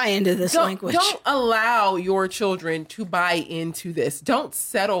 Don't buy into this language. Don't allow your children to buy into this. Don't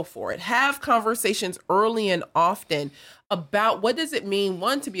settle for it. Have conversations early and often about what does it mean,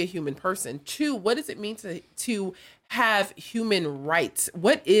 one, to be a human person, two, what does it mean to have human rights?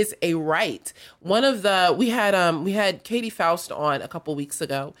 What is a right? We had Katie Faust on a couple weeks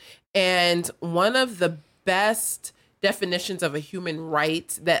ago, and one of the best definitions of a human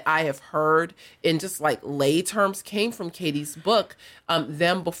right that I have heard in just like lay terms came from Katie's book,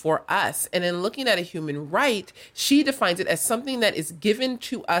 Them Before Us. And in looking at a human right, she defines it as something that is given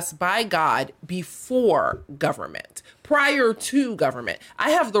to us by God before government, prior to government.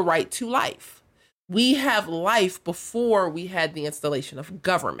 I have the right to life. we have life before we had the installation of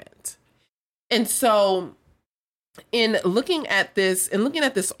government. And so in looking at this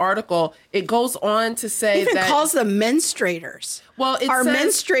article, it goes on to say It even that calls them menstruators. Well, it Are says,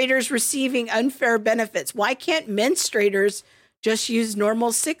 menstruators receiving unfair benefits? Why can't menstruators just use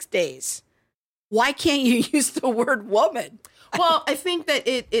normal 6 days? Why can't you use the word woman? well, I think that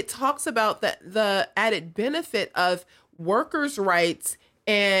it talks about the added benefit of workers' rights.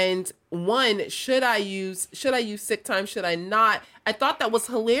 And one, should I use sick time? Should I not? I thought that was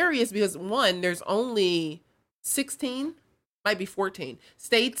hilarious because one, there's only 16, might be 14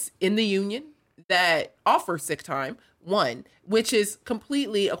 states in the union that offer sick time. One, which is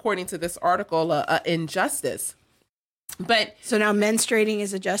completely, according to this article, injustice. But So now menstruating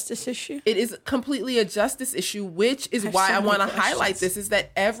is a justice issue? it is completely a justice issue, which is have why so I many want to questions. highlight this, is that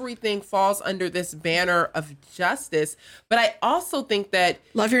everything falls under this banner of justice. But I also think that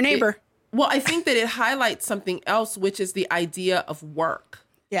Love your neighbor. I think that it highlights something else, which is the idea of work.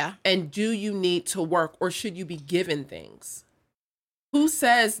 Yeah. And do you need to work, or should you be given things? Who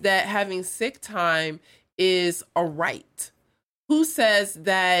says that having sick time is a right? Who says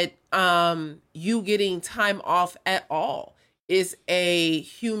that you getting time off at all is a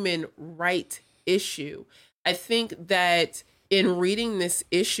human right issue? I think that in reading this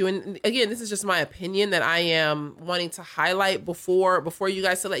issue, and again, this is just my opinion that I am wanting to highlight before you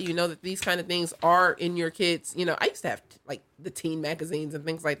guys, to let you know that these kind of things are in your kids. You know, I used to have like the teen magazines and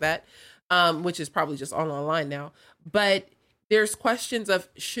things like that, which is probably just all online now. But there's questions of,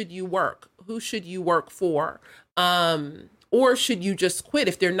 should you work? Who should you work for? Or should you just quit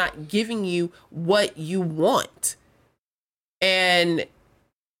if they're not giving you what you want? And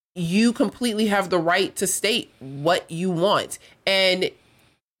you completely have the right to state what you want. And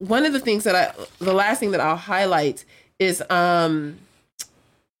one of the things that the last thing that I'll highlight is It's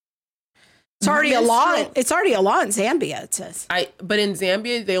already a law. menstrual- It's already a law in Zambia, it says. but in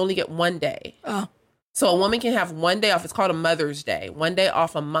Zambia, they only get 1 day. Oh. So a woman can have 1 day off. It's called a Mother's Day, 1 day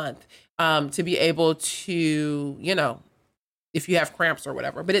off a month, to be able to, if you have cramps or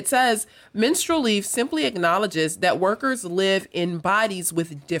whatever. But it says menstrual leave simply acknowledges that workers live in bodies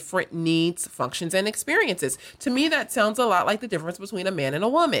with different needs, functions, and experiences. To me, that sounds a lot like the difference between a man and a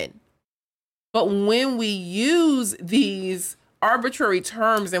woman. But when we use these arbitrary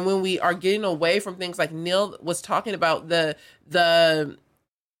terms, and when we are getting away from things like Neil was talking about, the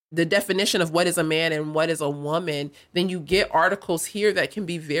definition of what is a man and what is a woman, then you get articles here that can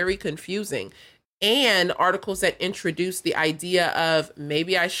be very confusing. And articles that introduce the idea of,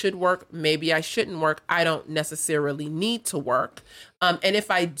 maybe I should work, maybe I shouldn't work. I don't necessarily need to work. And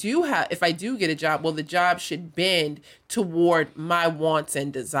if I do get a job, well, the job should bend toward my wants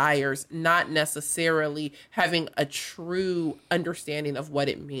and desires, not necessarily having a true understanding of what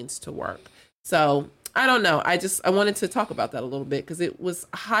it means to work. So I don't know. I wanted to talk about that a little bit because it was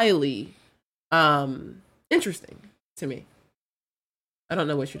highly interesting to me. I don't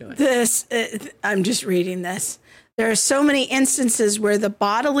know what you're doing. I'm just reading this. There are so many instances where the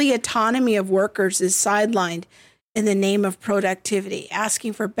bodily autonomy of workers is sidelined in the name of productivity,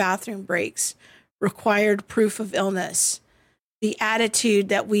 asking for bathroom breaks, required proof of illness, the attitude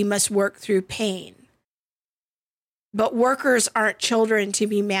that we must work through pain. But workers aren't children to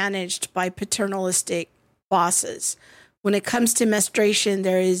be managed by paternalistic bosses. When it comes to menstruation,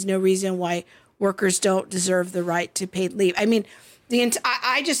 there is no reason why workers don't deserve the right to paid leave. I mean,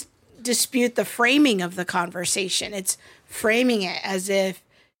 I just dispute the framing of the conversation. It's framing it as if,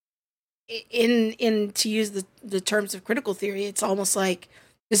 to use the terms of critical theory, it's almost like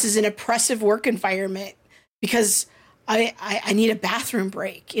this is an oppressive work environment because I need a bathroom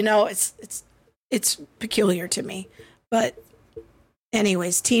break. It's peculiar to me. But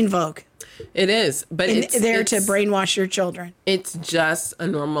anyways, Teen Vogue. It is, but it's there to brainwash your children. It's just a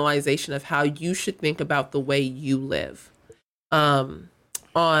normalization of how you should think about the way you live. On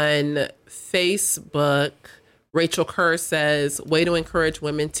Facebook, Rachel Kerr says, way to encourage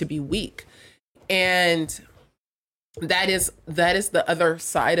women to be weak. And that is the other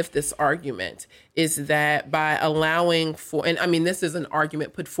side of this argument, is that by allowing for, and I mean, this is an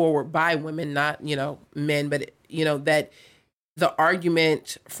argument put forward by women, not, men, but that the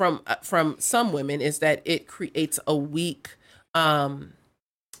argument from some women is that it creates a weak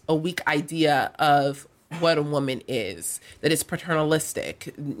idea of what a woman is, that it's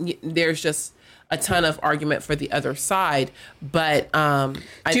paternalistic. There's just a ton of argument for the other side. But I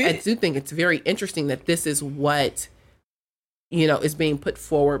do think it's very interesting that this is what, is being put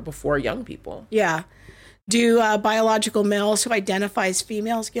forward before young people. Yeah. Do biological males who identify as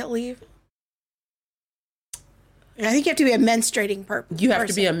females get leave? I think you have to be a menstruating person. You have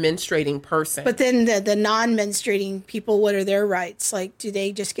to be a menstruating person. But then the non-menstruating people, what are their rights? Like, do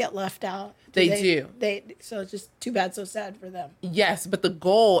they just get left out? They do. So it's just too bad, so sad for them. Yes, but the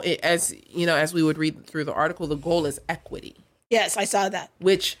goal, as we would read through the article, the goal is equity. Yes, I saw that.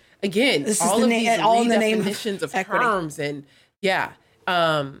 Which, again, all of these redefinitions of terms and,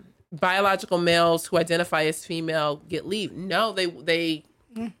 biological males who identify as female get leave. No,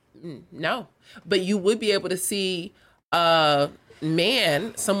 no. But you would be able to see a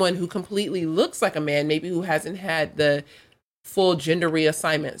man, someone who completely looks like a man, maybe who hasn't had the full gender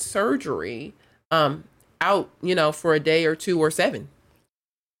reassignment surgery, out, for a day or 2 or 7.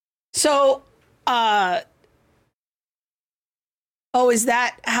 So, is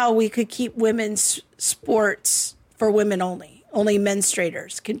that how we could keep women's sports for women only? Only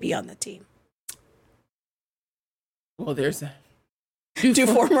menstruators can be on the team. Well, there's a... Do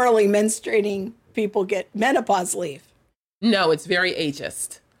formerly menstruating people get menopause leave? No, it's very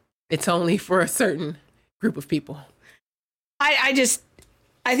ageist. It's only for a certain group of people. I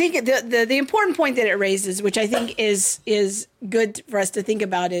think the important point that it raises, which I think is good for us to think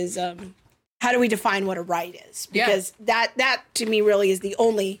about, is how do we define what a right is? Because that to me really is the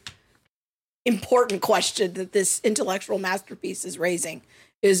only important question that this intellectual masterpiece is raising,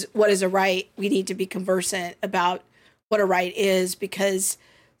 is what is a right? We need to be conversant about what a right is, because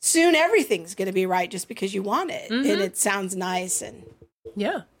soon everything's going to be right just because you want it. Mm-hmm. And it sounds nice. And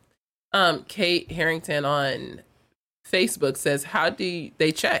Kate Harrington on Facebook says, how do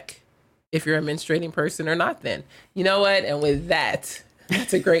they check if you're a menstruating person or not then? You know what? And with that's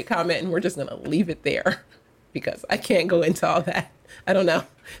a great comment. And we're just going to leave it there because I can't go into all that. I don't know.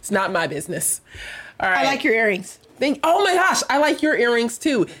 It's not my business. All right. I like your earrings. Oh my gosh. I like your earrings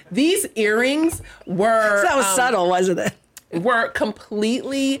too. These earrings were... That was subtle, wasn't it? Were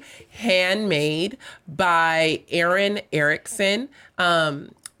completely handmade by Erin Erickson.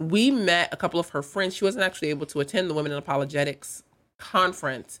 We met a couple of her friends. She wasn't actually able to attend the Women in Apologetics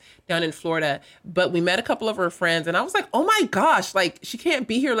conference down in Florida, but we met a couple of her friends and I was like, oh my gosh, like she can't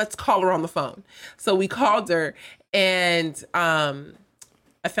be here. Let's call her on the phone. So we called her and I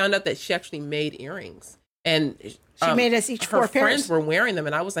found out that she actually made earrings and she made us each 4 pairs. Her friends were wearing them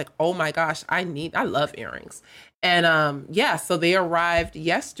and I was like, oh my gosh, I love earrings. And so they arrived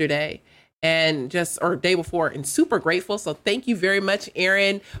yesterday or day before, and super grateful. So thank you very much,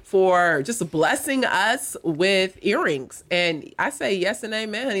 Erin, for just blessing us with earrings. And I say yes and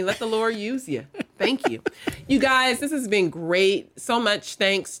amen, honey. Let the Lord use you. Thank you. You guys, this has been great. So much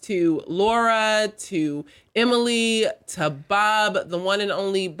thanks to Laura, to Emily, to Bob, the one and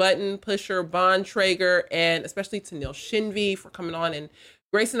only button pusher, Bontrager, and especially to Neil Shenvi for coming on and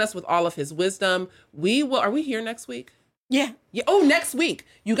gracing us with all of his wisdom. Are we here next week? Yeah. Oh, next week.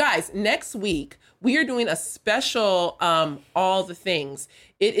 You guys, next week, we are doing a special All the Things.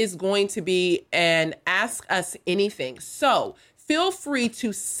 It is going to be an Ask Us Anything. So feel free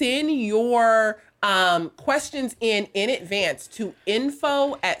to send your questions in advance to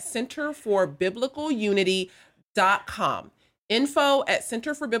info@centerforbiblicalunity.com.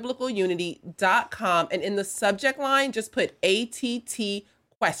 info@centerforbiblicalunity.com. And in the subject line, just put ATT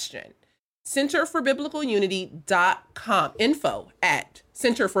question. centerforbiblicalunity.com.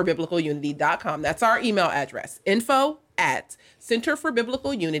 info@centerforbiblicalunity.com. That's our email address.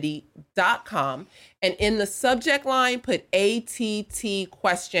 info@centerforbiblicalunity.com. And in the subject line, put ATT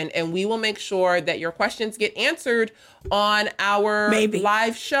question, and we will make sure that your questions get answered on our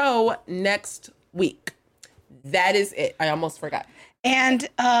live show next week. That is it. I almost forgot. And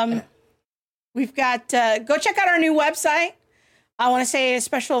we've got, go check out our new website. I want to say a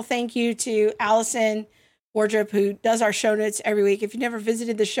special thank you to Allison Wardrop, who does our show notes every week. If you've never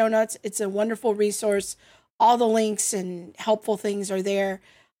visited the show notes, it's a wonderful resource. All the links and helpful things are there.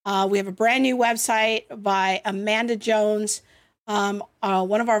 We have a brand new website by Amanda Jones. One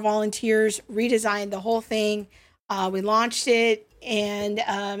of our volunteers redesigned the whole thing. We launched it, and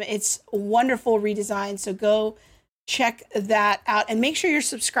it's a wonderful redesign. So go check that out. And make sure you're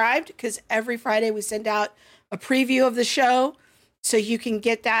subscribed, because every Friday we send out a preview of the show. So you can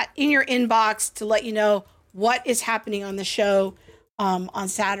get that in your inbox to let you know what is happening on the show on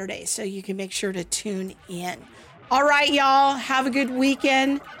Saturday. So you can make sure to tune in. All right, y'all. Have a good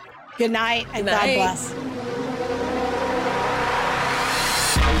weekend. Good night, and God bless.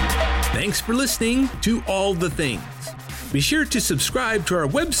 Thanks for listening to All the Things. Be sure to subscribe to our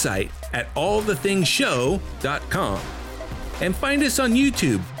website at allthethingshow.com. And find us on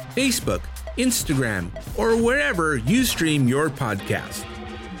YouTube, Facebook, Instagram, or wherever you stream your podcast.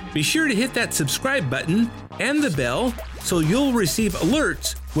 Be sure to hit that subscribe button and the bell so you'll receive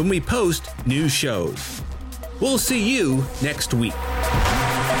alerts when we post new shows. We'll see you next week.